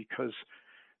experience because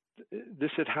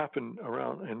this had happened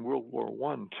around in World War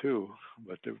I too,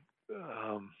 but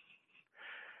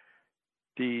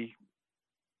the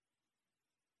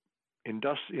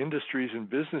industries and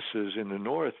businesses in the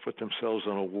North put themselves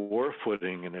on a war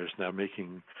footing, and there's now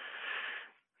making,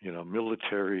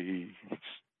 military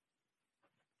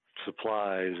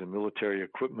supplies and military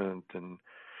equipment and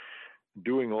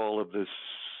doing all of this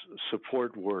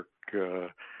support work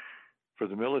for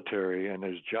the military, and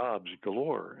there's jobs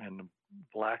galore. And the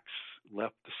blacks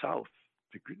left the South.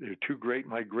 There were 2 great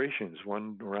migrations,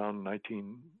 one around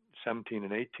 1917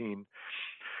 and 18,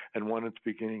 and one at the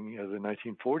beginning of the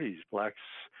 1940s. Blacks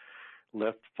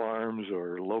left farms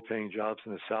or low-paying jobs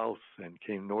in the South and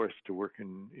came north to work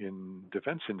in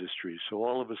defense industries. So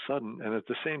all of a sudden, and at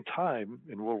the same time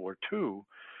in World War II,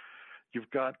 you've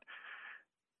got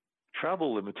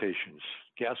travel limitations.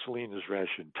 Gasoline is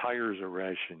rationed, tires are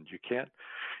rationed. You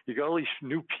got all these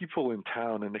new people in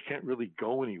town and they can't really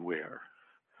go anywhere.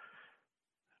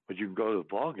 But you can go to the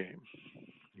ball game.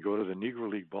 You go to the Negro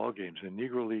League ball games. And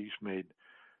Negro Leagues made,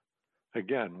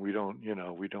 again, we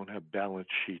don't have balance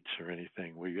sheets or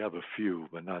anything. We have a few,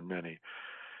 but not many.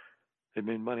 They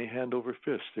made money hand over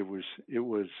fist. It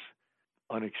was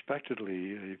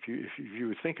unexpectedly, if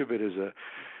you think of it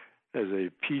as a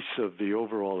piece of the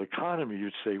overall economy,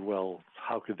 you'd say, well,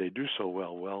 how could they do so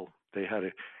well? Well, they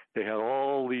had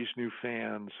all these new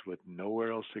fans with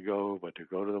nowhere else to go but to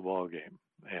go to the ball game.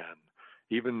 And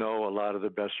even though a lot of the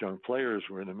best young players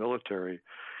were in the military,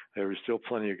 there was still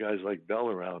plenty of guys like Bell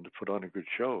around to put on a good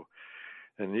show.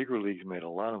 And the Negro Leagues made a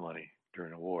lot of money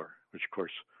during the war, which, of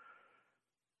course,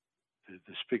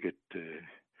 the spigot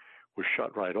was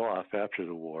shut right off after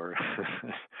the war,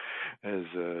 as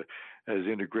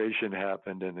integration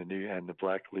happened and the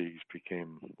black leagues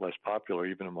became less popular,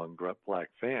 even among black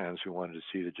fans who wanted to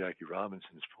see the Jackie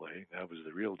Robinsons play. That was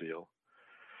the real deal.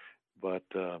 But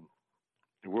the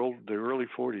early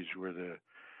 '40s were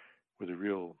the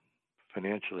real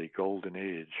financially golden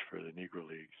age for the Negro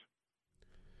Leagues.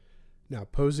 Now,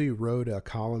 Posey wrote a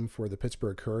column for the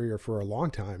Pittsburgh Courier for a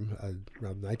long time,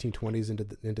 around the 1920s into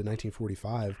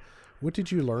 1945. What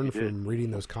did you learn from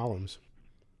reading those columns?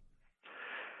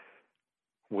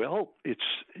 Well, it's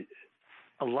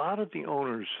a lot of the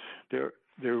owners.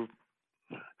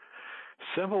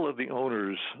 Several of the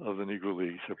owners of the Negro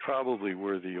Leagues are probably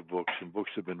worthy of books, and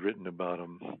books have been written about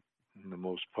them in the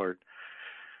most part.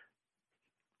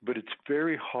 But it's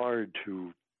very hard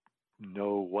to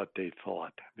know what they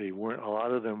thought. A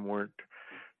lot of them weren't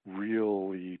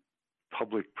really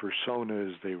public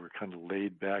personas. They were kind of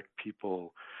laid back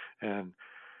people, and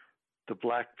the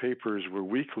black papers were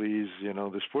weeklies.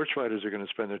 The sports writers are going to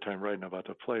spend their time writing about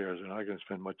the players. They're not going to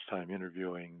spend much time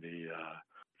interviewing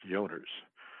the owners.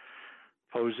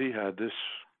 Posey had this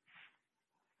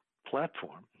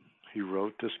platform. He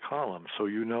wrote this column, so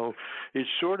it's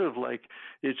sort of like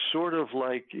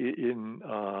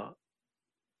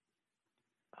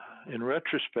in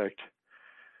retrospect,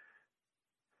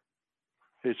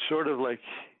 it's sort of like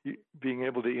being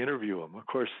able to interview him. Of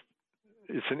course,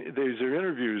 these are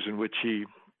interviews in which he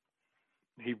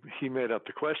made up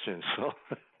the questions, so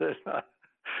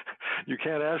you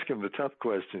can't ask him the tough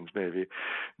questions, maybe.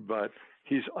 But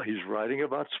he's writing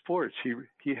about sports.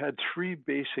 He had three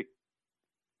basic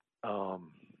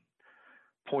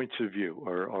points of view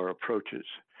or approaches.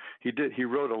 He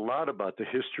wrote a lot about the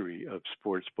history of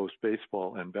sports, both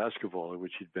baseball and basketball, in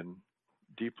which he'd been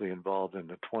deeply involved in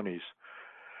the 20s.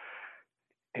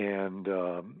 And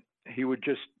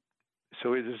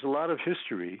so there's a lot of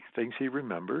history, things he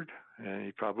remembered, and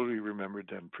he probably remembered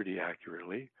them pretty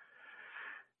accurately.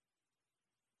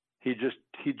 He just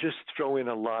throw in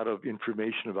a lot of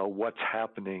information about what's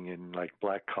happening in like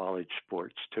black college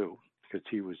sports too, because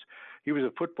he was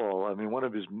a football. I mean, one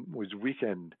of his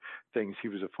weekend things. He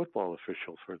was a football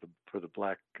official for the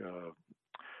black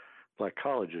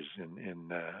colleges in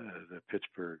the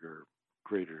Pittsburgh or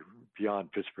greater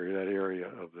beyond Pittsburgh, that area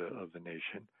of the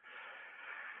nation.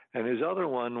 And his other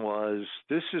one was,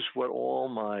 this is what all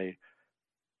my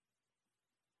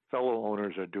fellow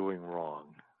owners are doing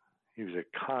wrong. He was a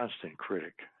constant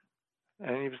critic.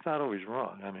 And he was not always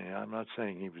wrong. I mean, I'm not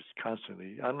saying he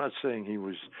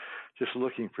was just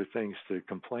looking for things to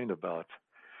complain about.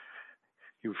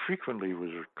 He frequently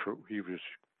was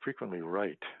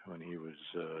right when he was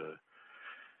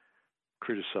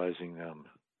criticizing them.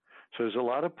 So there's a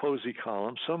lot of Posey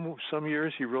columns. Some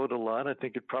years he wrote a lot. I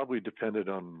think it probably depended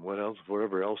on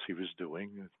whatever else he was doing.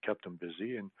 It kept him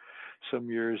busy. And some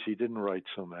years he didn't write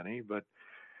so many, but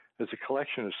there's a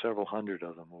collection of several hundred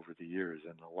of them over the years,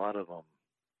 and a lot of them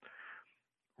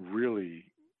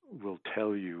really will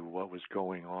tell you what was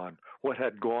going on, what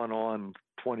had gone on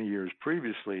 20 years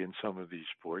previously in some of these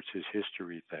sports, his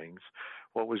history things,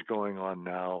 what was going on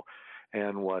now,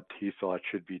 and what he thought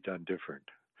should be done different.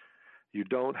 You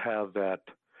don't have that.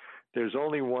 There's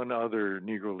only one other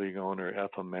Negro League owner,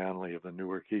 Ethel Manley of the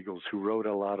Newark Eagles, who wrote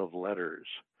a lot of letters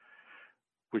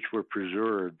which were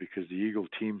preserved because the Eagle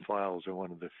team files are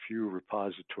one of the few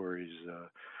repositories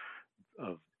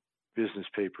of business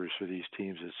papers for these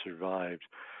teams that survived.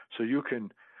 So you can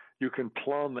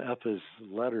plumb Etha's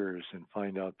letters and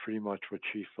find out pretty much what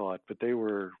she thought, but they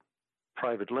were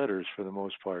private letters for the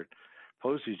most part.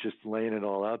 Posey's just laying it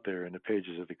all out there in the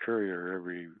pages of the Courier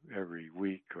every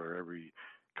week or every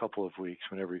couple of weeks,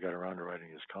 whenever he got around to writing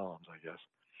his columns, I guess.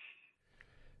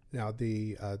 Now,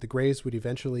 the Grays would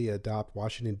eventually adopt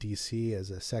Washington, D.C.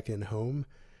 as a second home,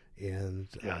 and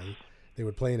yes. They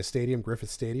would play in a stadium, Griffith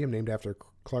Stadium, named after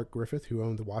Clark Griffith, who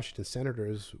owned the Washington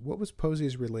Senators. What was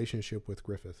Posey's relationship with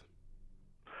Griffith?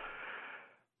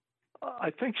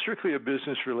 I think strictly a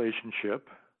business relationship.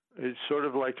 It's sort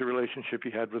of like the relationship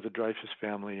he had with the Dreyfus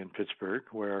family in Pittsburgh,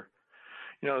 where,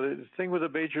 the thing with a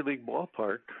major league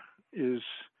ballpark is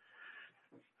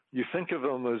you think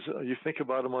about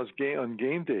them as on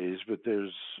game days, but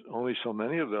there's only so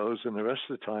many of those, and the rest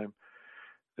of the time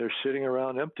they're sitting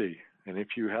around empty. And if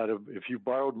you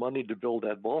borrowed money to build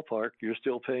that ballpark, you're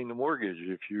still paying the mortgage.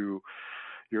 If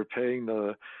you're paying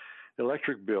the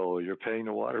electric bill, you're paying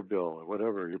the water bill, or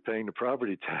whatever, you're paying the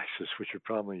property taxes, which are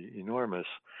probably enormous.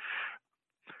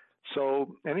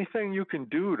 So anything you can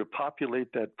do to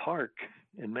populate that park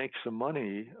and make some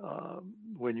money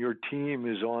when your team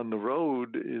is on the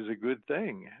road is a good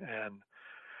thing. And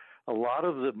a lot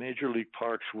of the major league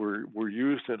parks were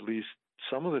used at least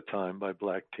some of the time by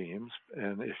black teams,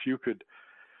 and if you could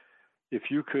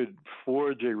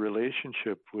forge a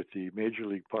relationship with the major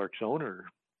league park's owner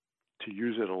to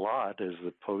use it a lot, as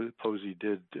the Posey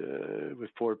did with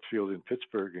Forbes Field in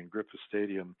Pittsburgh and Griffith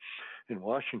Stadium in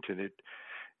Washington,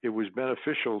 it was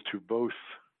beneficial to both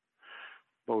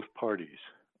parties.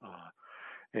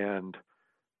 And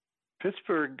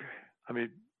Pittsburgh, I mean,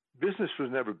 business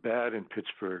was never bad in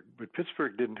Pittsburgh, but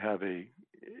Pittsburgh didn't have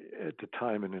at the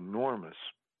time, an enormous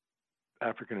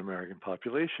African American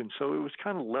population, so it was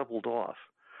kind of leveled off.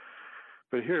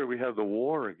 But here we have the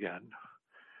war again.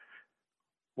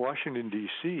 Washington,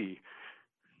 D.C.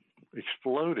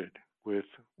 exploded with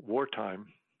wartime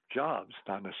jobs,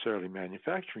 not necessarily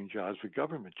manufacturing jobs, but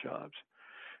government jobs.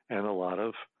 And a lot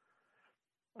of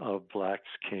blacks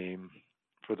came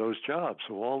for those jobs.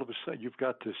 So all of a sudden, you've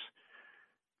got this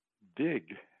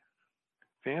big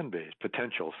fan base,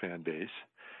 potential fan base,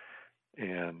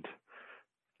 and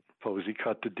Posey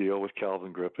cut the deal with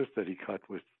Calvin Griffith that he cut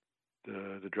with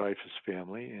the Dreyfus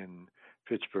family in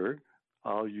Pittsburgh.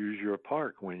 I'll use your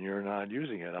park when you're not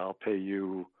using it. I'll pay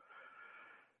you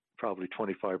probably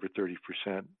 25 or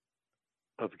 30%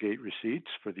 of gate receipts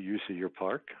for the use of your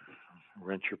park,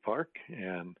 rent your park,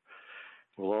 and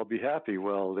we'll all be happy.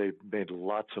 Well, they made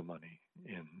lots of money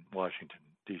in Washington,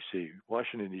 D.C.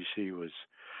 Washington, D.C. was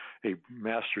a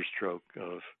masterstroke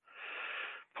of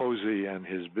Posey and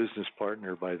his business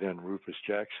partner by then, Rufus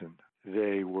Jackson.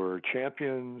 They were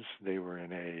champions. They were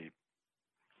in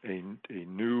a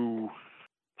new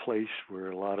place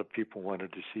where a lot of people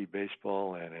wanted to see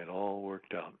baseball, and it all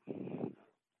worked out.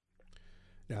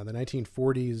 Now, in the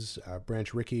 1940s,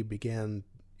 Branch Rickey began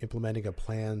implementing a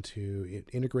plan to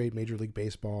integrate Major League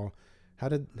Baseball. How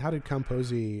did Count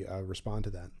Posey respond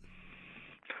to that?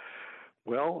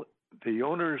 Well, the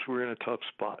owners were in a tough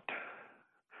spot.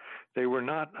 They were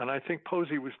not, and I think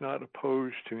Posey was not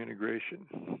opposed to integration.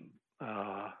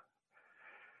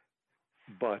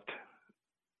 But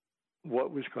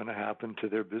what was going to happen to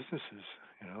their businesses?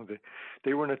 You know,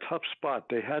 they were in a tough spot.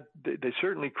 They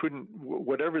certainly couldn't,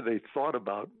 whatever they thought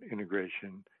about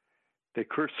integration, they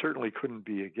certainly couldn't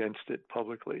be against it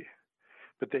publicly.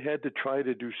 But they had to try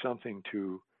to do something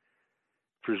to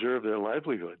preserve their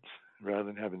livelihoods rather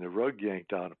than having the rug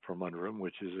yanked out from under them,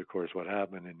 which is, of course, what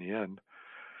happened in the end.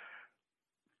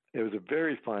 It was a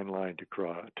very fine line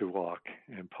to walk,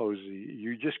 and Posey,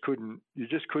 you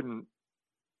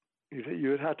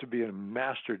would have to be a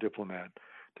master diplomat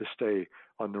to stay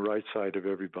on the right side of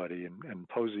everybody, and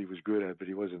Posey was good at it, but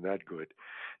he wasn't that good.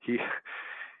 He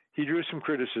drew some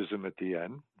criticism at the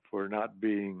end for not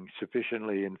being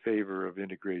sufficiently in favor of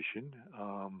integration,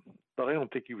 but I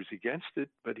don't think he was against it.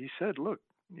 But he said, look,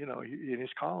 you know, in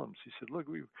his columns, he said, look,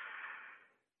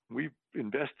 we've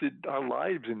invested our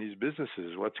lives in these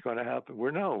businesses. What's going to happen?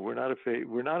 We're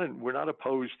not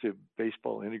opposed to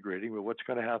baseball integrating, but what's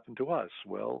going to happen to us?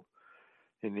 Well,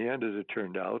 in the end, as it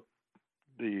turned out,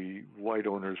 the white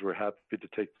owners were happy to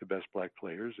take the best black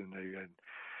players, and they had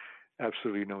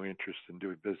absolutely no interest in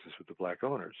doing business with the black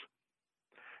owners.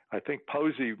 I think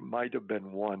Posey might have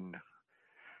been one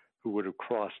who would have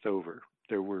crossed over.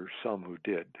 There were some who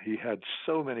did. He had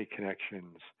so many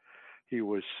connections. He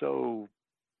was so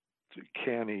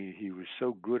canny. He was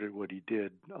so good at what he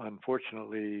did.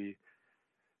 Unfortunately,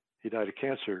 he died of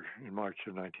cancer in March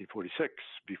of 1946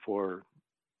 before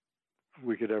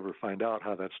we could ever find out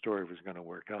how that story was going to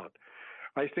work out.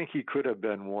 I think he could have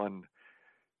been one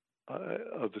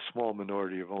of the small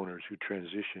minority of owners who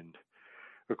transitioned.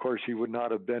 Of course, he would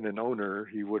not have been an owner.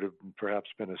 He would have perhaps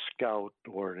been a scout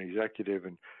or an executive,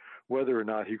 and whether or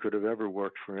not he could have ever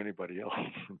worked for anybody else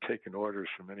and taken orders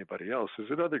from anybody else is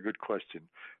another good question.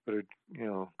 But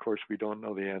of course, we don't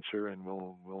know the answer, and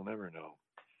we'll never know.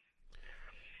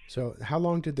 So, how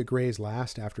long did the Grays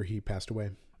last after he passed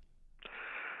away?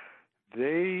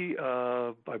 They,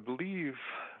 I believe,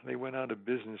 they went out of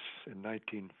business in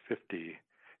 1950.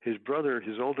 His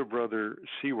older brother,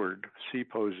 Seward C.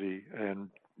 Posey, and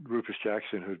Rufus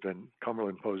Jackson, who'd been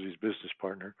Cumberland Posey's business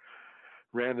partner,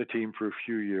 ran the team for a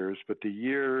few years. But the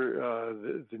year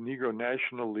the Negro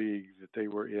National League that they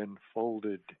were in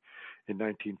folded in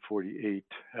 1948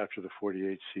 after the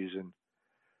 48 season.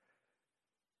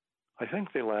 I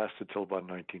think they lasted till about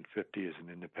 1950 as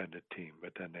an independent team,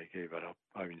 but then they gave it up.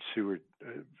 I mean,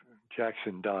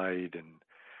 Jackson died, and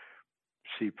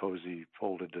C. Posey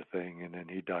folded the thing, and then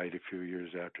he died a few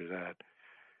years after that.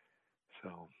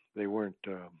 So they weren't.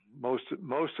 Most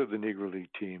of the Negro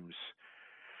League teams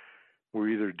were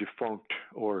either defunct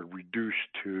or reduced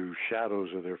to shadows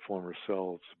of their former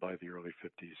selves by the early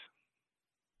 50s.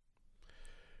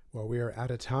 Well, we are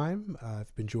out of time.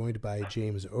 I've been joined by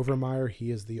James Overmeyer.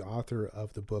 He is the author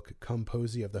of the book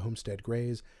Composy of the Homestead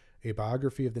Grays, a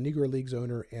biography of the Negro Leagues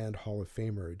owner and Hall of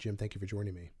Famer. Jim, thank you for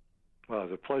joining me. Well,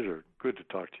 it's a pleasure. Good to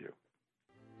talk to you.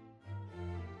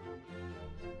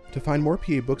 To find more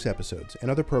PA Books episodes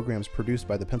and other programs produced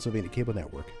by the Pennsylvania Cable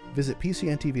Network, visit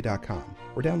PCNTV.com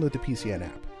or download the PCN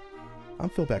app. I'm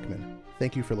Phil Beckman.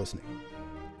 Thank you for listening.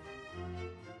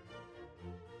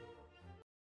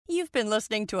 You've been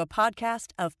listening to a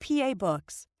podcast of PA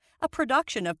Books, a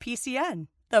production of PCN,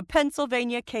 the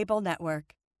Pennsylvania Cable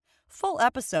Network. Full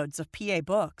episodes of PA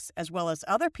Books, as well as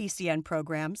other PCN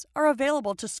programs, are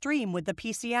available to stream with the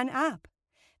PCN app.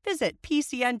 Visit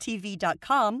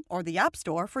PCNTV.com or the App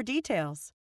Store for details.